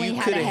So definitely you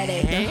had a could've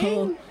headache.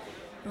 hang?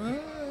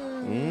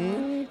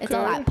 It's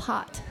all that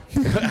pot.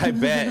 I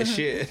bet.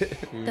 Shit.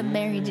 The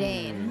Mary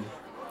Jane.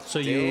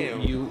 So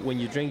Damn. you when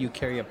you drink, you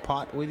carry a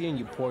pot with you and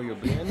you pour your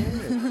beer in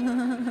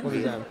there? Or what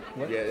is that?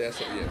 What?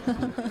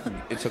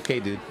 Yeah, It's okay,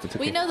 dude. It's okay.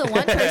 We know the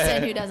one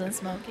person who doesn't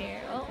smoke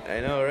here. Oh, I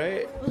know,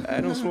 right?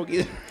 I don't smoke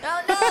either.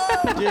 oh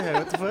no! Yeah,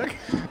 what the fuck?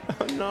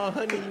 Oh, no,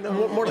 honey,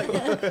 no. More like,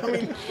 I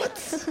mean,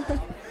 what?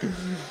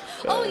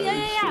 Oh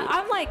yeah.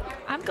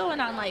 I'm going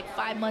on like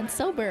 5 months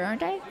sober,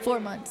 aren't I? 4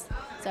 months.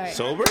 Sorry.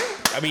 Sober?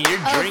 I mean, you're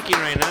drinking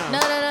right now.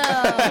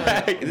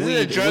 No. This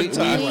is a drug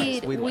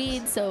talk.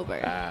 Weed sober.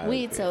 Ah,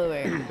 Weed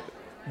sober.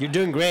 You're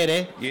doing great,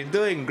 eh? You're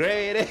doing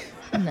great. Eh?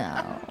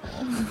 No.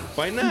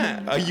 Why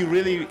not? Are you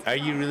really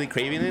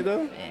craving it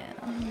though? Yeah.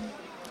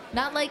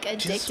 Not like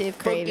Just addictive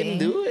fucking craving.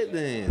 do it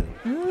then.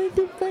 I want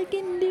to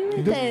fucking do it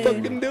Just then.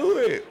 fucking do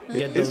it.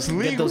 Get It's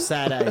legal. those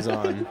sad eyes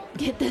on.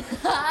 Get the.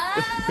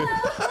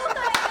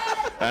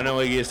 I don't know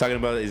what you're talking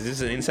about. Is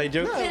this an inside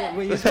joke?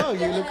 When you smoke,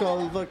 you look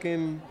all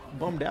fucking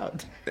bummed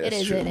out. It That's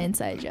is true. an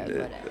inside joke.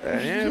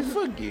 Whatever. Yeah,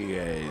 fuck you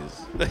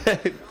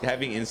guys.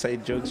 Having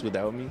inside jokes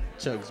without me.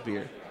 Chugs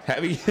beer.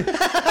 Having.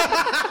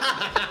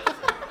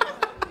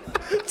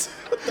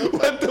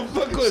 What the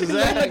fuck was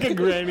that? Like a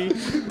granny.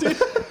 Dude,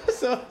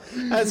 so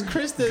as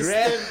Krista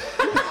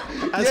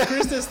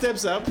Krista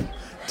steps up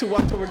to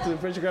walk over to the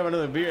fridge to grab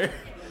another beer,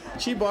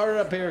 she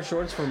borrowed a pair of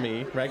shorts from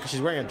me, right? Because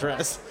she's wearing a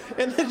dress,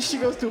 and then she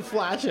goes to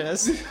flash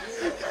us.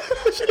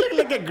 She looked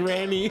like a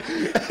granny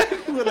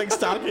with like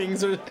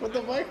stockings or what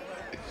the fuck?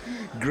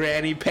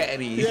 Granny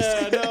panties.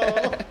 Yeah,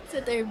 no.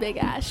 Said they're big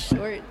ass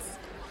shorts.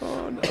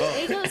 Oh no.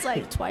 It goes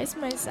like twice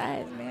my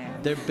size,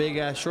 man. They're big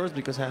ass shorts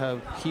because I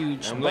have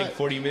huge. I'm butt. like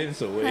 40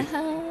 minutes away.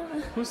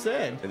 Who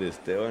said? It is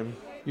Esteban.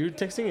 You're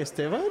texting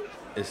Esteban?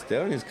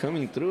 Esteban is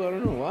coming through. I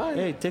don't know why.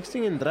 Hey,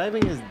 texting and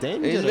driving is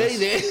dangerous. It's very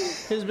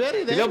dangerous. It's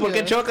very Digo, ¿por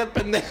qué dangerous. chocas,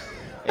 pendejo?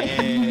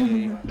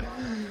 Hey.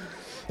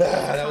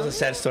 That was a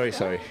sad story.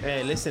 Sorry.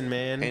 Hey, listen,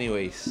 man.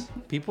 Anyways,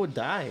 People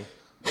die.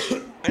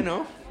 I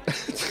know.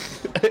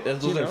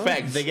 Those You are know?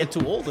 facts. They get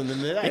too old and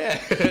then they die. Yeah.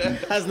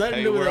 Has nothing to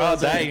Hey, do with we're what all I'm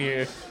saying. dying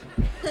here.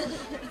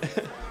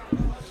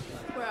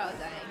 We're all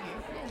dying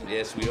here.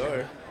 Yes, we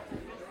are.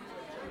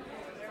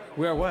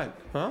 We are what?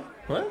 Huh?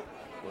 What?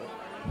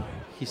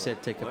 He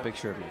said, take a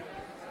picture of me.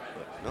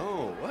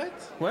 No, what?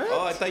 What?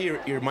 Oh, I thought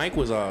your mic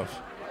was off.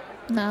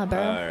 Nah, bro.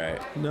 All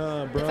right.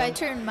 No, bro. If I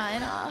turn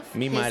mine off,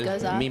 Mi his mal.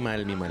 goes off. Mi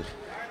mal. Mi mal.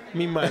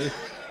 Mi mal. My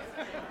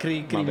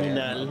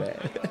Criminal.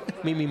 bad.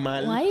 Mi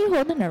mal. Why are you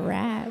holding a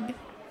rag?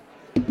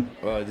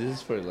 Oh, this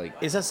is for like.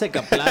 It's a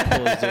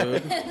secaplatos,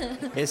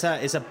 dude.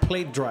 It's a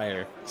plate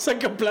dryer.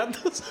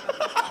 Secaplatos.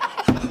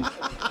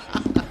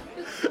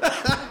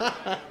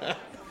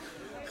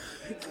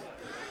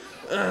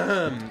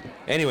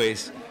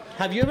 Anyways.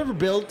 Have you ever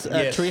built a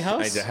Yes,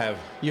 treehouse? I have.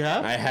 You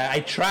have? I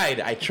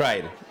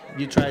tried.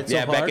 You tried so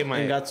Yeah, back hard in my-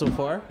 and got so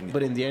far,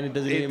 but in the end, it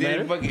doesn't even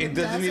matter. It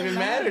doesn't even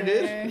matter,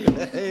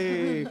 dude.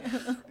 Hey,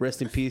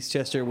 rest in peace,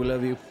 Chester. We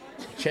love you.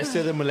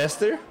 Chester the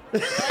molester.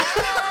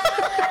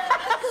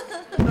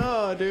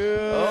 No, dude.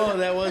 Oh,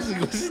 that was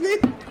what's his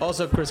name?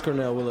 Also, Chris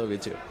Cornell. We love you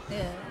too.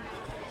 Yeah.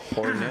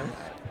 Hornell.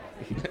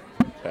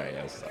 All right,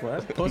 I'll stop.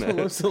 What? Post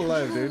Malone's still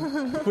alive, dude.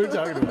 What are you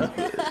talking about?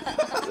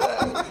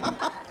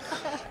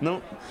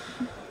 No.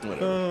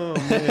 Whatever. Oh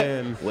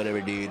man.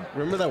 Whatever, dude.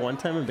 Remember that one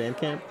time in band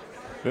camp?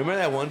 Remember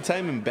that one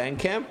time in band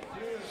camp?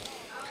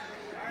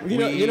 You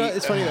know,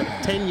 it's funny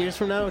that 10 years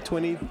from now,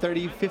 20,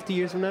 30, 50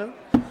 years from now,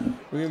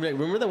 we're gonna be like,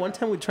 remember that one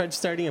time we tried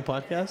starting a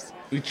podcast?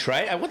 We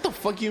tried? What the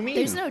fuck you mean?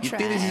 There's no You think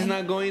this is try.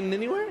 not going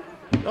anywhere?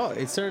 Oh,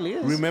 it certainly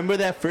is. Remember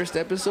that first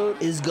episode?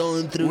 It's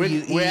going through We're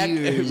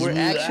actually.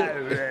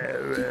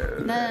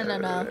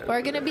 No.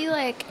 We're gonna be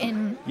like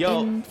in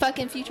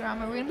fucking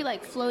Futurama. We're gonna be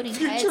like floating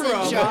heads in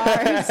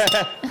jars.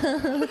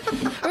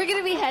 We're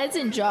gonna be heads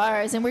in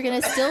jars, and we're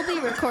gonna still be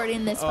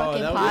recording this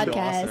fucking that would be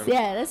podcast. awesome.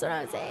 Yeah, that's what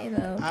I'm saying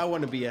though. I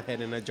want to be a head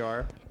in a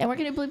jar. And we're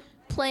gonna be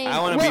playing. I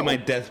want to be Whoa. my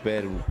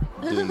deathbed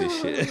doing this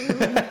shit.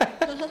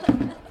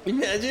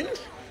 Imagine.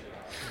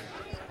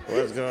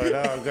 What's going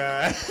on,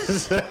 guys?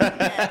 It's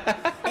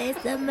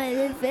the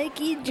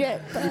motherfucking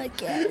drunk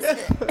podcast.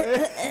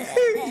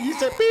 You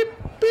said beep,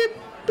 beep,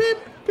 beep,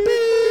 beep.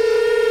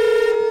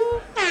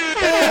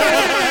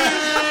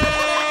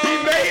 He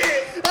made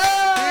it!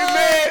 He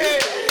made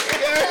it!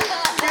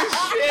 Good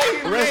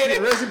shit! He made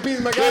it! Rest in peace,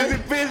 my Rest guy.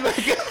 in peace, my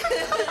guy.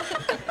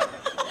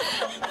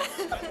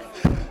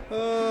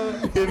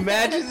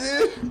 Imagine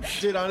this.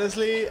 Dude,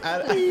 honestly,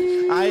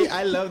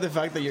 I love the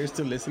fact that you're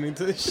still listening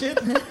to this shit.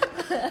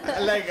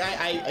 Like,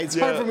 it's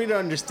hard for me to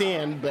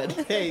understand, but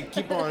hey,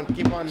 keep on,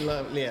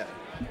 love. Yeah,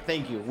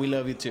 thank you. We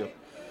love you too.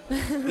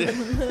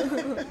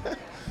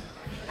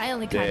 I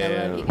only kind of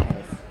love you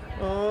guys.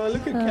 Oh,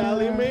 look at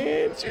Callie,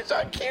 man. She's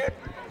so cute.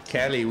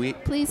 Callie,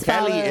 Please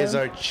Callie follow. is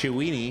our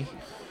Chiweenie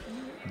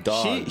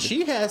dog.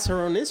 She has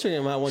her own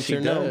Instagram. I want She you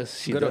to know. does,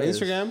 she Go to does.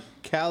 Instagram,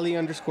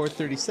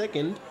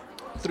 Callie_32nd,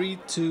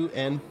 32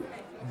 and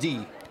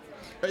D.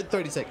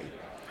 32nd.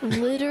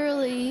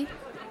 Literally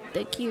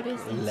the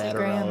cutest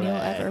Instagram you'll Literally.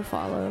 ever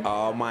follow.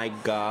 Oh my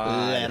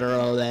god.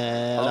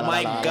 Literally. Oh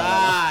my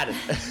god.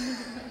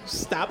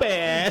 Stop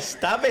it.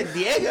 Stop it,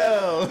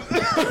 Diego.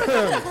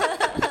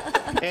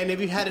 And if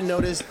you hadn't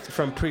noticed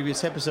from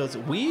previous episodes,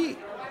 we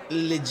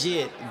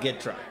legit get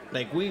drunk.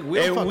 Like we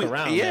don't fuck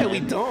around. Yeah, man. we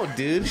don't,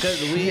 dude. Because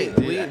Shit,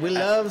 we dude.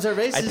 love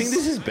cervezas. I think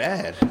this is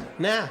bad.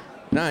 Nah.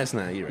 No, it's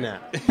not. You're right.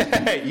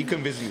 Nah. You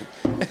convinced me.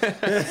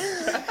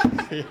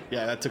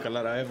 Yeah, that took a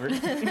lot of effort.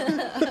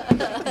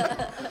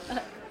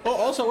 Oh,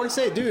 also, I want to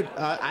say, dude,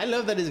 I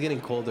love that it's getting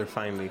colder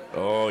finally.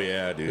 Oh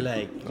yeah, dude.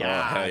 Like, Oh,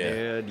 yeah, hell yeah.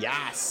 dude,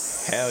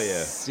 yes. Hell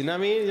yeah. You know what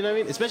I mean? You know what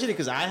I mean? Especially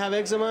because I have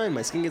eczema and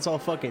my skin gets all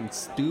fucking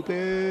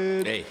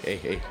stupid.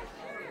 Hey.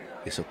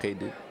 It's okay,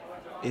 dude.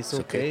 It's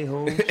okay,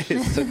 Holmes.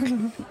 It's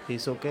okay.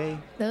 It's okay.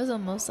 That was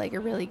almost like a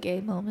really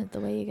gay moment, the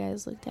way you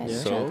guys looked at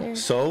each other.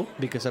 So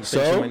Because I'm So?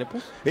 pinching my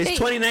nipple. it's Hey.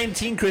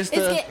 2019,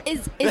 Krista.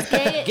 Is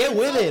gay? Get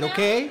with it, insult now?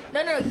 okay?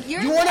 No,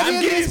 you're You wanna I'm be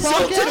in getting this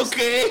insulted, podcast?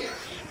 okay?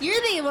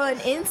 you're the one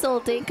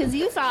insulting because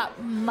you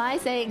thought my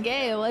saying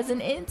gay was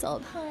an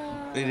insult.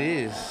 It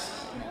is.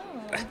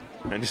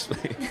 I'm just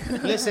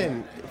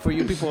Listen, for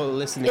you people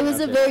listening. It was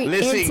out a there. very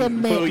Listen,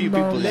 intimate for you people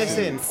moment.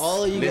 Listen,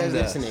 all of you guys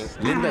listening.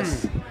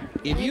 Linda's.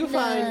 If you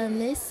find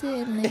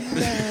Listen,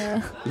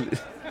 Linda.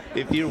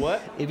 If you're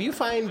what? if you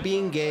find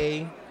being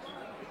gay,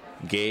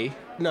 Gay.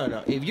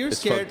 no. If you're It's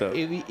scared, fucked up.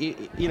 if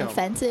you know,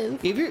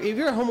 Offensive. if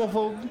you're a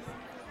homophobe,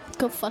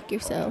 Go fuck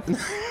yourself.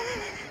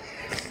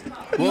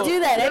 Well, You do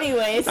that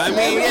anyways. I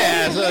mean,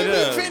 yeah. So let me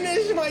no.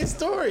 finish my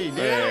story, dude.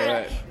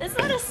 Right. That's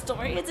not a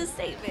story, it's a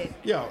statement.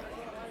 Yo.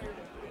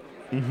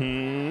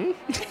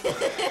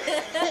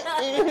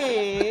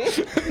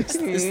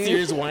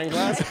 Steers wine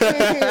glass.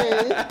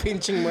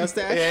 Pinching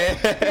mustache.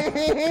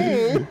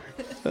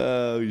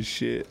 Oh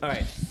shit. All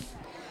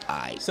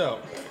right. So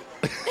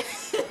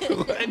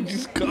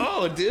Just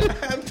go, dude.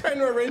 I'm trying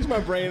to arrange my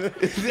brain.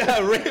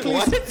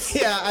 What?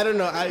 Yeah, I don't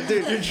know.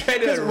 Dude, You're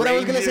trying to what I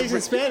was gonna arrange say your is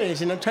in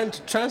Spanish, and I'm trying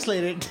to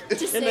translate it,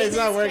 Just and say it's it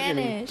not in working.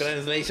 Spanish.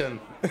 Translation.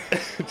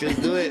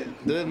 Just do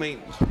it. Do it, mate.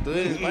 Do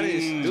it in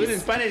Spanish. Do it in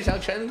Spanish. I'll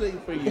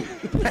translate for you.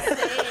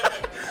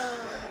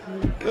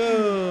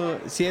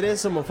 Si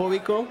eres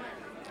homofóbico,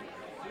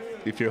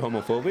 If you're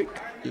homophobic,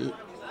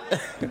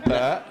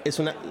 es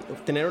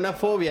tener una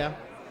fobia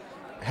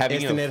having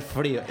es a tener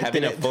frío.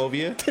 having a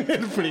phobia tener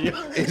frío.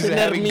 is tener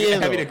having, miedo.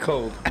 having a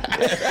cold.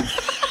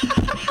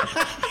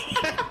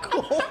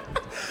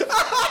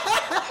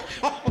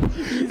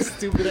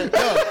 Stupid.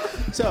 No.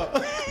 So.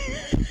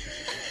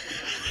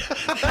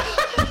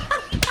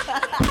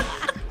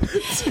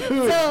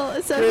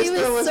 So he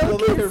Krista was so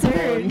holding her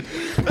concerned.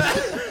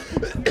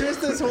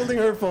 Krista's holding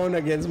her phone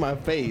against my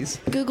face.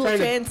 Google trying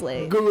to-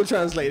 Translate. Google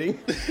translating.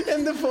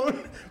 And the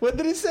phone, what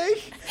did it say?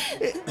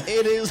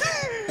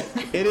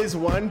 It is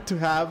one to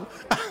have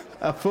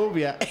a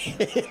phobia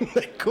in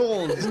the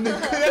cold.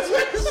 That's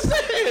what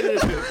it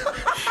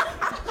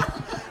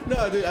said.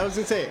 No, dude, I was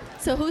gonna say.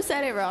 So who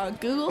said it wrong?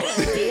 Google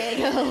or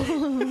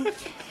Diego?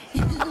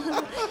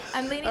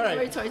 I'm leaning All right.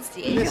 more towards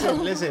Diego.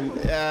 Listen.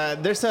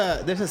 There's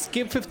a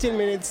skip 15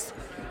 minutes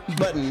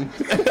button.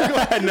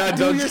 No, Do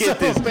don't yourself skip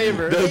this. a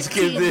favor. Don't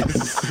skip 15.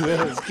 this.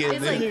 Don't skip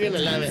It's like this. You're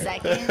gonna love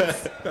 15 it.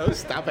 seconds. Oh,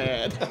 stop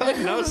it.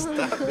 No,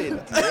 stop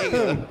it.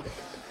 Diego.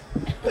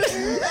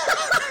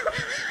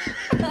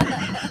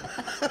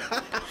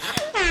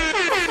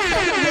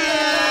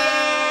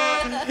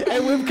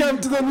 And we've come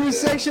to the new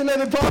section of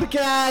the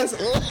podcast.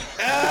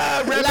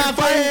 Rapid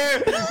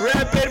fire!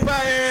 Rapid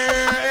fire!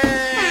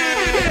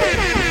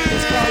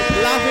 It's called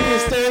Laughing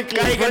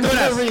Hysterically for no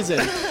Caricaturas. reason.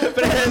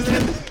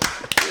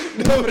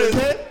 Nombres.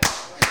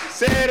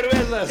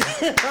 Cervezas.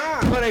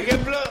 Por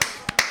ejemplo,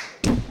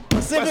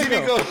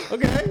 Pacífico.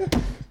 Okay.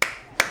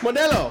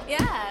 Modelo.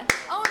 Yeah.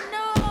 Oh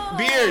no.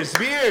 beers.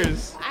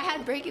 I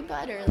had Breaking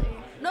Bad earlier.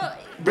 No.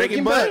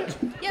 Breaking Bad.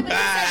 Yeah, but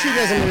She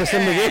doesn't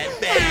understand the game.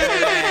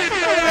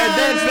 And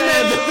that's the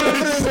end of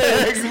the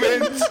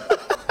segment.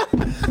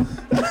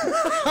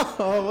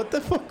 Oh, what the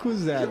fuck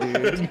was that, dude?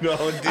 No,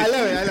 dude. I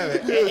love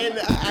it. And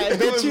I It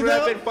bet was you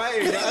rapid know.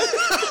 fire. dog.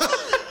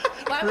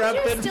 why would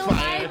Rapid you still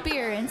fire. my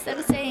beer instead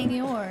of saying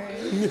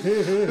yours?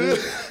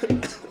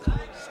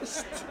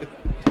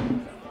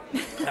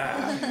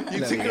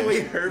 You took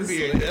away her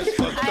beer. That's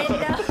fucked I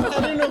up. know.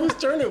 I didn't know whose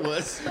turn it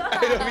was. I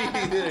don't mean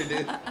either,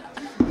 dude.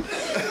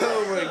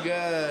 Oh my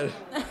god.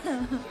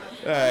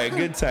 All right,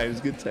 good times,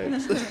 good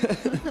times.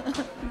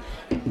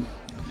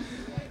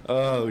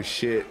 Oh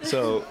shit.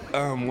 So, what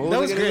That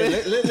was was I gonna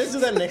great. say? Let's do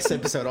that next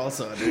episode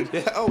also, dude.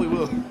 Yeah, oh, we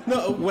will.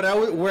 No,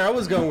 where I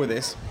was going with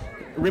this.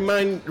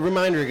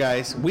 Reminder,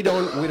 guys. We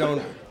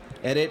don't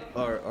edit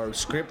or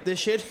script this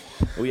shit.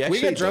 We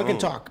We get drunk and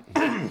don't. talk.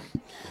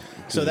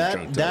 So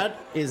Drunk that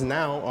is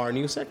now our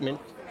new segment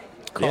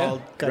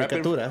called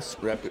Caricaturas.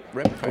 Rapid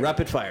fire.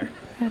 Rapid fire.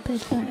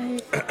 Rapid fire.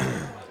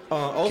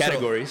 Also,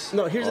 Categories.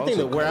 No, here's the thing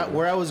Also though.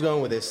 Where I was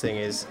going with this thing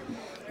is,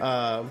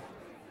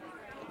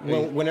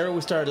 whenever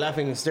we start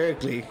laughing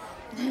hysterically,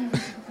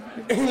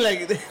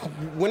 like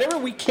whenever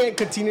we can't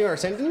continue our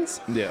sentence,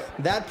 Yeah.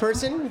 that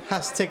person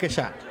has to take a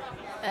shot.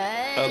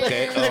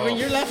 Okay. Like when oh.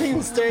 you're laughing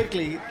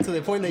hysterically to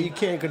the point that you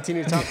can't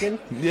continue talking,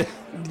 Yeah.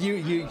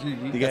 you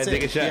gotta that's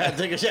take it. a shot. You gotta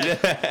take a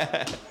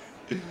shot.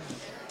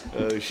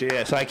 Oh shit.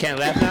 Yeah. So I can't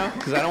laugh now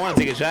because I don't want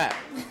to take a shot.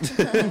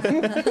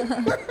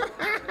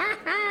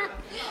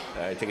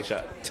 All right, take a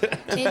shot.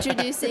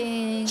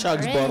 Introducing.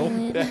 Chugs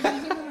Ren.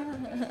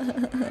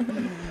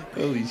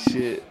 Holy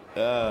shit.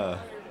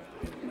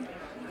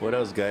 What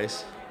else,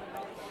 guys?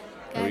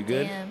 Are we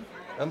good? Goddamn.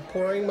 I'm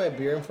pouring my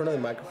beer in front of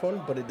the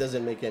microphone, but it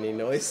doesn't make any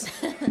noise.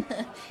 No,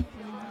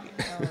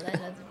 that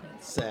doesn't.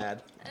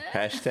 Sad.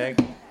 Hashtag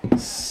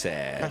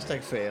sad.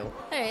 Hashtag fail.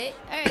 All right.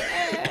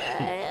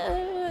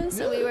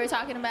 So we were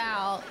talking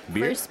about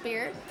Beer? first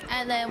beer,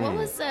 and then what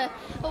was the?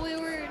 Well, we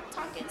were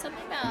talking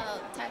something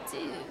about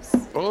tattoos.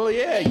 Oh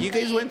yeah, you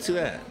guys went to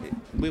that.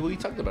 We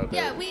talked about that.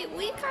 Yeah,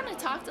 we kind of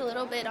talked a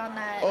little bit on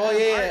that Oh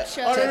yeah. art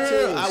show. Oh, no.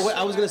 Tattoos.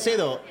 I was gonna say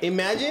though.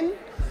 Imagine.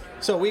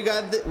 So we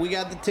got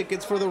the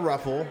tickets for the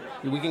ruffle.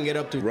 We can get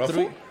up to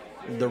Ruffle?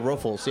 3. The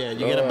ruffles, yeah.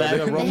 You get a bag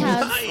of They ruffles.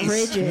 have Nice.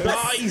 fridges.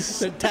 Nice.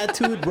 The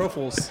tattooed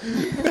ruffles.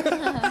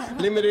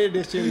 Limited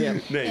edition, yeah.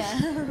 Nice.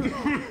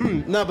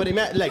 Yeah. No, but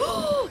imagine like.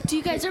 Do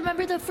you guys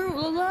remember the Fruit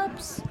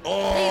Roll-Ups? That you put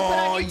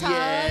Oh on your tongue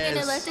and it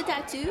yes. left a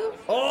tattoo?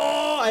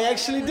 Oh, I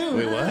actually do.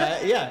 Wait,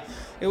 what? Yeah.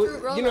 It was,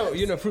 Fruit you know,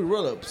 roll-ups. fruit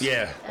roll-ups.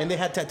 Yeah. And they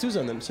had tattoos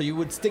on them, so you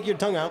would stick your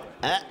tongue out.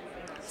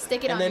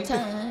 Stick it And on your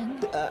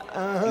then- tongue.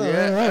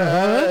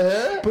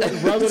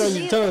 Rub it on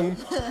your tongue.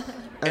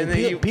 And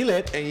then then you peel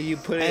it, and you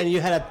put it. and you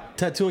had a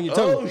tattoo on your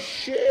tongue. Oh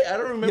shit! I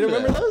don't remember. You don't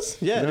remember that. those?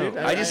 Yeah, No, dude.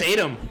 I just ate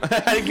them. I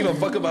didn't give a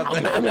fuck about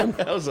that.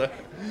 That was a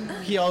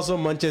He also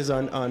munches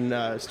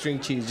on string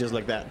cheese just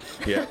like that.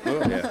 yeah.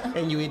 Oh, yeah.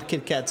 And you eat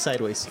Kit Kat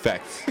sideways.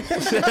 Facts.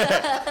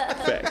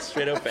 Facts.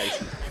 Straight up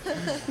facts.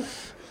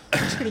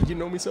 You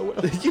know me so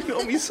well. You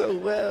know me so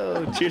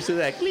well. Cheers to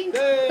that. Clink.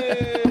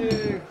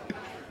 Hey!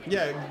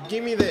 Yeah,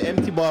 give me the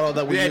empty bottle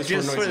that we Yeah, use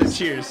just for for noises.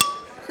 the cheers.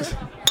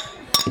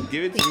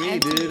 Give it to me,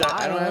 empty dude.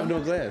 I don't bottle. have no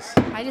glass.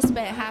 I just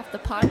spent half the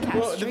podcast.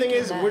 Well, the thing drinking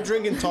is, that. we're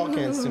drinking tall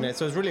cans tonight,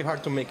 so it's really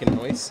hard to make a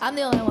noise. I'm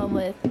the only one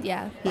with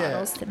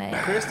bottles tonight.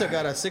 Krista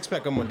got a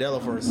 6-pack of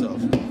Modelo for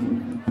herself.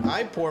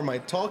 I pour my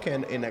tall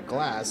can in a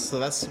glass, so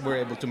that's we're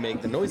able to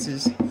make the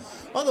noises.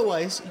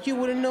 Otherwise, you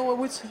wouldn't know what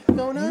was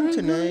going on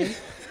tonight.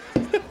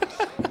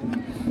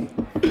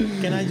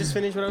 Can I just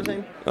finish what I was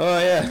saying? Oh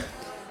yeah.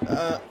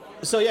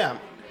 So yeah,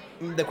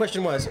 the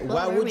question was,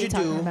 what were would we you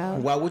talking do? about?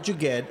 What would you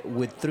get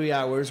with 3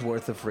 hours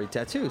worth of free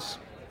tattoos?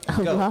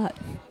 A Go. lot.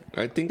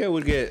 I think I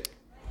would get.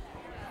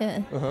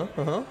 Yeah.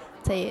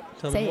 Say it.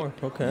 Tell say me it. more.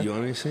 Okay. You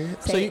want me to say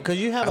it? So Say because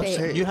you have Say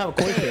a it. you have a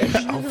coin fish.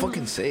 I'll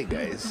fucking say it,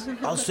 guys.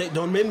 I'll say.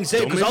 Don't make me say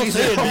it Don't because make I'll me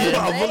say it, man.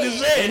 I'll fucking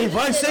say it. And if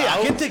I say it,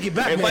 I can take it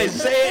back, If man. I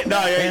say it,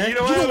 no, you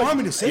know what? You don't I'm- want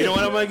me to say You it. know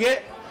what I'm gonna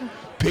get?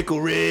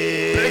 Pickle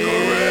Rick. Pickle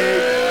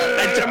Rick.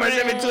 I turn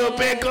myself into a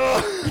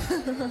pickle.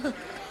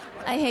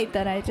 I hate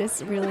that. I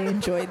just really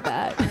enjoyed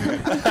that.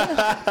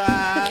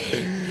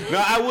 No,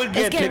 I would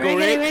get Let's get Pickle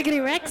riggedy Rick.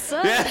 riggedy Rex.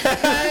 Son. Yes.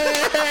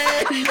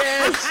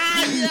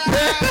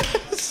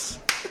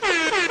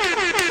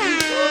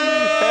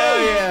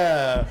 Hell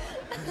yeah.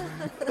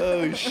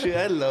 Oh shit,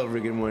 I love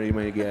Rick and Morty,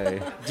 my guy.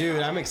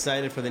 Dude, I'm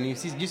excited for the new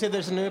season. You said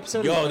there's a new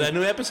episode? Yo, that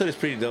new episode is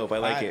pretty dope. I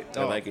like I- it.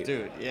 I oh, like it.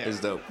 dude, yeah. It's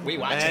dope. We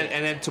watch and, it.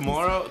 And then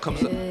tomorrow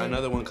comes Good.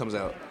 another one comes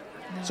out.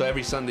 So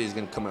every Sunday is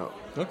gonna come out.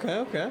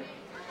 Okay.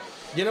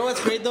 You know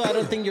what's great though? I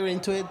don't think you're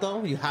into it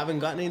though. You haven't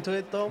gotten into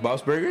it though.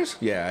 Bob's Burgers?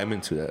 Yeah, I'm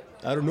into that.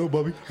 I don't know,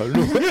 Bobby. I don't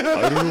know.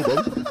 I don't know,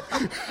 Bobby.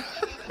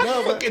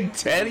 No, but Fucking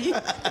Teddy.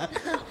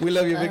 we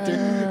love you, Victor.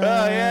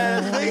 Oh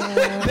yeah,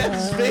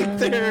 that's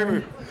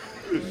Victor.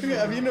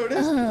 Have you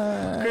noticed?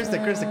 Krista,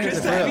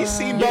 Krista, for have real. you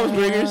seen Bob's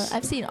Burgers?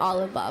 I've seen all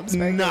of Bob's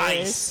Burgers.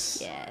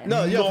 Nice. Yeah.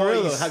 No, yo, for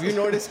real though. Nice. Have you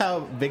noticed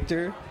how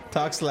Victor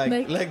talks like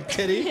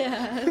Teddy?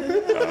 Yeah. I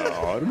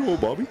don't know,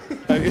 Bobby.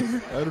 I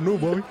don't know,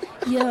 Bobby.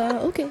 Yeah.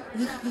 Okay.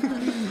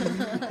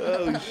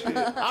 Oh shit.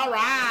 All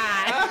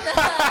right.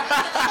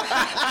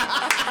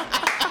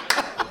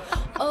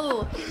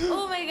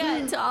 Oh my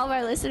God! To all of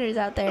our listeners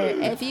out there,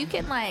 if you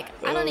can I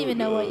don't even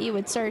know what you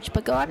would search,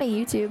 but go onto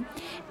YouTube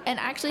and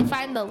actually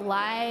find the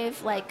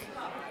live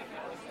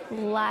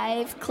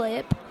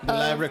clip. The of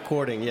live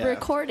recording, yeah.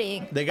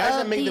 recording. The guys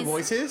that of make the these-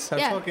 voices are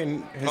yeah.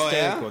 fucking Oh, yeah?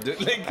 hysterical,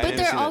 dude. Like, I But didn't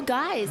they're see all that.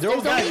 guys. They're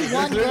all There's only guys.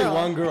 one There's literally girl.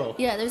 one girl.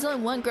 Yeah, there's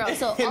only one girl.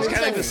 So all It's of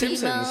kinda like the The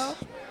Simpsons. female.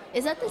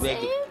 Is that the Like,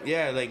 same?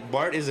 yeah, like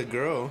Bart is a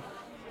girl.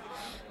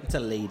 it's a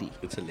lady.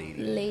 It's a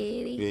lady.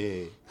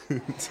 Lady. Yeah.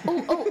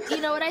 Oh,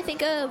 you know what I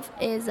think of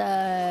is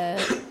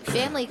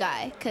Family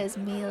Guy, cause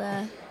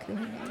Mila.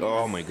 Kunis.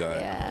 Oh my god.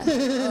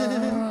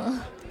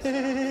 Yeah.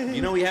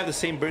 You know we have the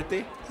same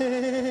birthday?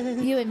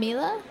 You and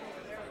Mila?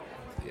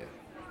 Yeah.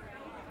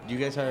 You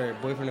guys are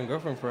boyfriend and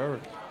girlfriend forever.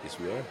 Yes,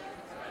 we are.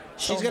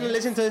 She's gonna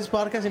listen to this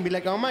podcast and be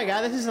like, "Oh my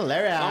god, this is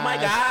hilarious." Oh my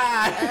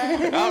god.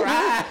 All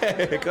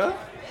right. Go.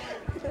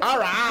 All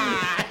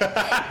right.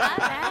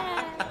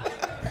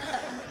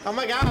 Oh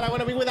my god, I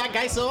want to be with that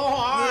guy so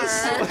hard.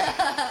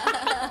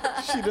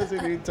 She doesn't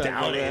even talk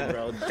Doubt about it, that.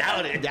 bro.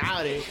 Doubt it.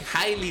 Doubt it.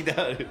 Highly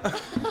doubt it.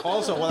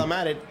 Also, while I'm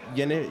at it,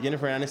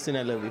 Jennifer Aniston,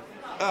 I love you.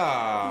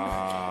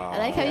 Ah. I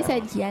like how you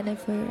said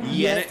Jennifer.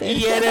 Jennifer.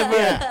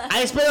 Yeah,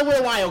 I spell it with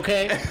a Y,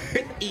 okay?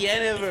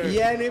 Jennifer.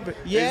 Jennifer.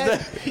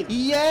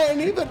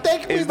 Jennifer,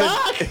 take me Is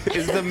back. the,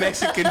 is the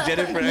Mexican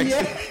Jennifer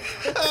Yeah.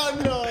 Aniston? Oh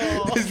no.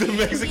 Is the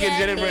Mexican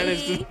Jennifer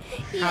Aniston?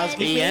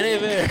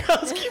 Jennifer.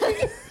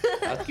 Housekeeping.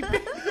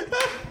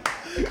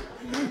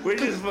 We're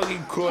just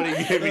fucking quoting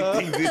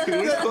everything, dude.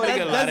 We're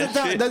quoting a lot of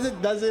shit. That's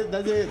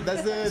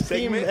the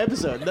theme Segment?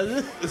 episode. That's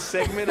it. The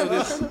segment of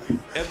this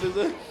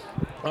episode.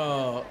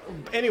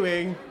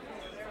 Anyway,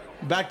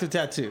 back to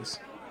tattoos.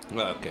 Oh,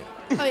 okay.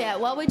 Oh yeah,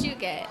 what would you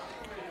get?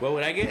 What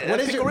would I get? What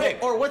is Pickle your Rick.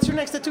 or what's your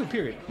next tattoo?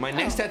 Period. My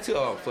next tattoo?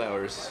 Oh,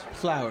 flowers.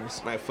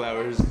 Flowers My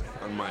flowers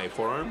on my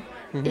forearm.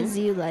 Is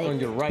you like on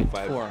your right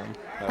Five. forearm.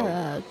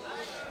 uh,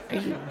 Are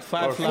you?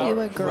 Five Or flowers.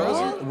 you a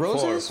girl?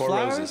 Roses? Four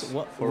Flowers? roses.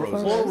 What? Four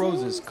roses. Four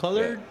roses.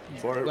 Colored?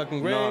 Four, Black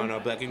and gray? No,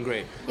 black and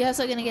gray. You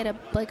also gonna get a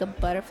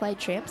butterfly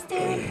tramp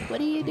stamp? What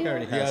do you do? You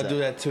already Yeah, has I'll do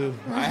that too.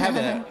 I have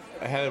that.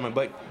 I have it in my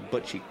butt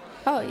cheek.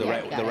 Oh, The yeah,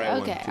 right- got the it. right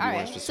one, Okay, to be all more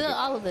right. So specific.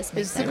 all of this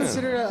makes Is it sense.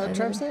 considered a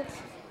tramp stamp?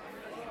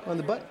 On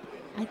the butt?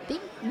 I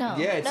think no.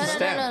 Yeah, it's no, a no,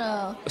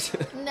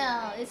 stamp. No,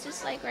 no, it's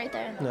just like right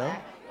there in the No.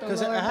 back. The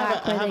Because lower I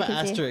back have where an they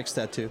can see. asterisk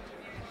tattoo.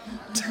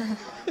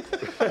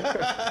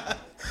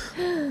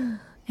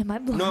 Am I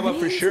blind? No, but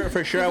for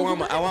sure, I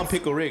want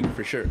pickle rig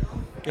for sure.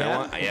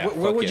 Yeah? Where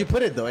Where would you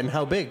put it though, and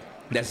how big?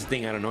 That's the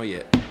thing. I don't know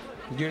yet.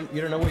 You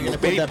don't know where you're gonna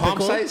put Maybe that palm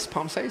pickle? size.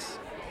 Palm size.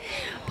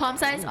 Palm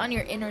size on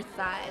your inner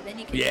thigh. Then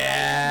you can.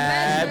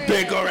 Yeah, measure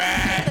it. pickle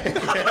rag.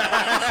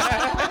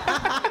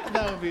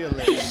 That would be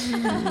hilarious.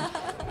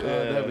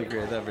 That'd be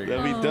great. That'd be great.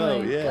 That'd be Oh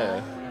dope. my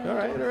Yeah. All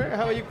right, all right.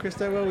 How about you,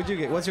 Krista? What would you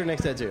get? What's your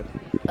next tattoo?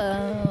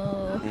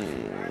 Oh.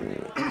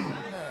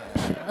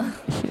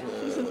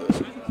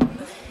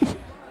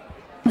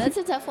 That's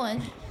a tough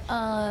one.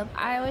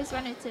 I always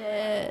wanted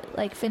to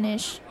like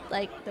finish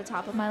like the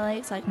top of my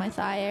legs, like my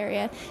thigh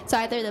area. So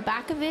either the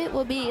back of it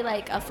will be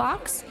like a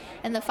fox,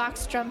 and the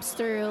fox jumps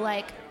through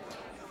like.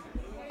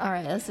 All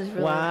right, this is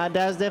really. Why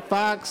does the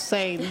fox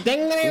say ding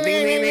ding Ding, ding,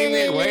 ding,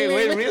 ding. Wait,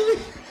 really?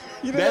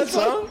 You know That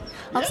song?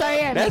 I'm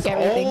sorry, I That's make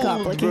everything old,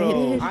 complicated.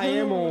 bro. I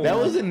am old. That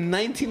was in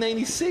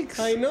 1996.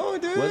 I know,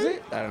 dude. Was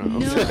it? I don't know.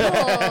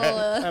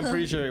 No. I'm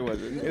pretty sure it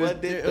wasn't.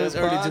 What did it was the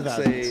early fox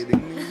 2000s. say? Ding,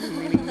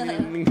 ding,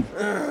 ding,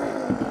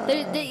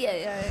 ding, ding.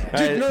 Yeah.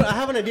 Dude, no, I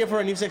have an idea for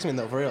a new Sexman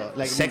though, for real.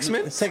 Like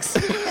Sexman? Sex. Oh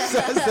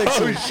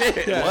Sexman.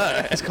 shit! Yeah.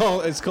 What? It's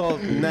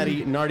called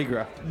Nardi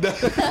Gras. No,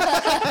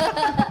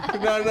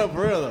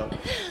 for real though.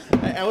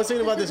 I was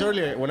thinking about this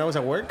earlier when I was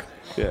at work.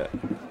 Yeah.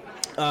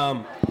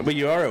 But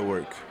you are at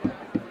work.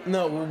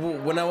 No,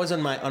 when I was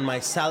on my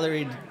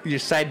salaried Your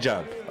side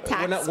job.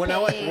 Tax when I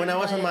pay,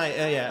 was on my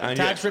On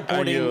tax your-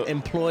 reporting on your-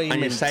 employment On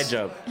your side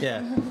job.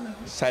 Yeah.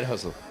 Side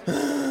hustle.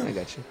 I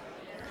got you.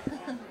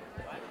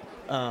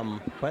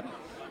 What?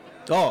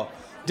 Oh,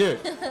 dude.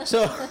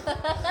 So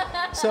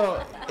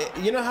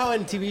you know how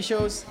in TV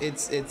shows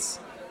it's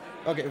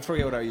okay.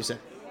 Forget what you said.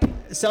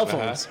 Cell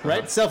phones, Uh-huh,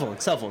 right? Cell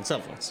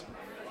phones.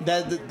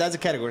 That's a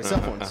category.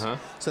 Cell phones. uh-huh.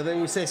 So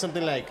then we say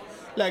something like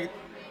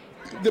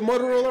the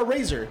Motorola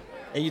Razr,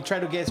 and you try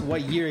to guess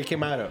what year it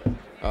came out of.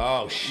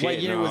 Oh shit! What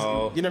year no.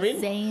 was? You know what I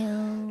mean?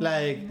 Damn.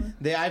 Like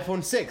the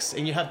iPhone 6,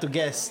 and you have to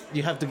guess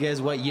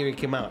what year it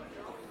came out.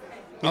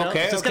 You know?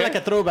 Okay, So it's kind of okay. like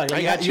a throwback. Like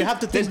I got you you. have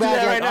to think Let's do back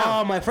that like, right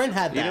now. oh, my friend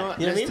had that. You know what?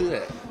 what I Let's mean? do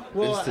that.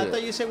 Well, Let's do I it.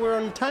 thought you said we're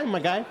on time, my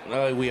guy.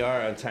 Oh, we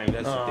are on time.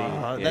 That's the thing.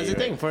 Yeah, That's the you're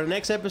thing. right. For the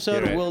next episode,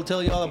 You're right. we'll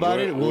tell you all about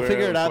We're- it. We'll we're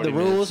figure it out, the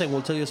 40 rules, minutes. and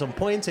we'll tell you some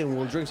points, and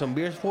we'll drink some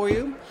beers for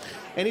you.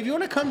 And if you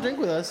want to come drink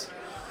with us,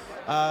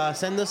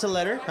 send us a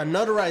letter, a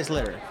notarized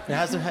letter. It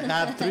has to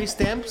have 3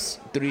 stamps,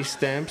 3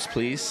 stamps,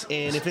 please.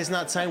 and if it's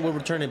not signed, we'll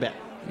return it back.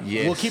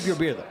 Yes. We'll keep your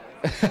beer, though.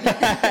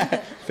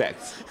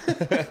 Facts.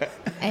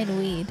 And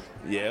weed.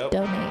 Yep.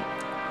 Donate.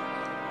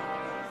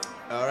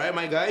 All right,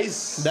 my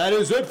guys. That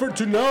is it for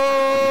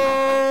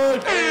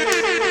tonight.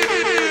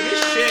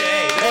 Shit,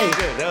 hey, that was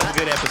good. That was a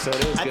good episode.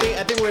 It was I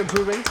good. think we're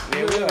improving.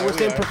 Yeah, we are, We're we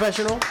staying are.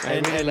 professional I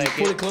and, really and like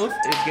fully it. clothed.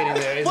 It's getting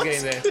there. It's What?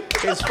 getting there.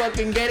 It's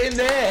fucking getting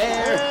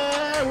there.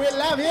 Yeah, we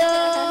love you.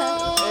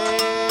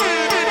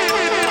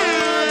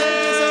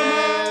 Thank you so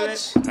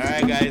much. All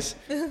right, guys.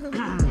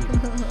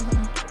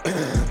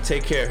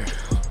 Take care.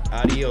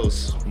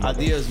 Adios.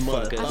 Adios, I hope I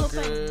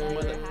motherfucker.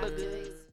 never have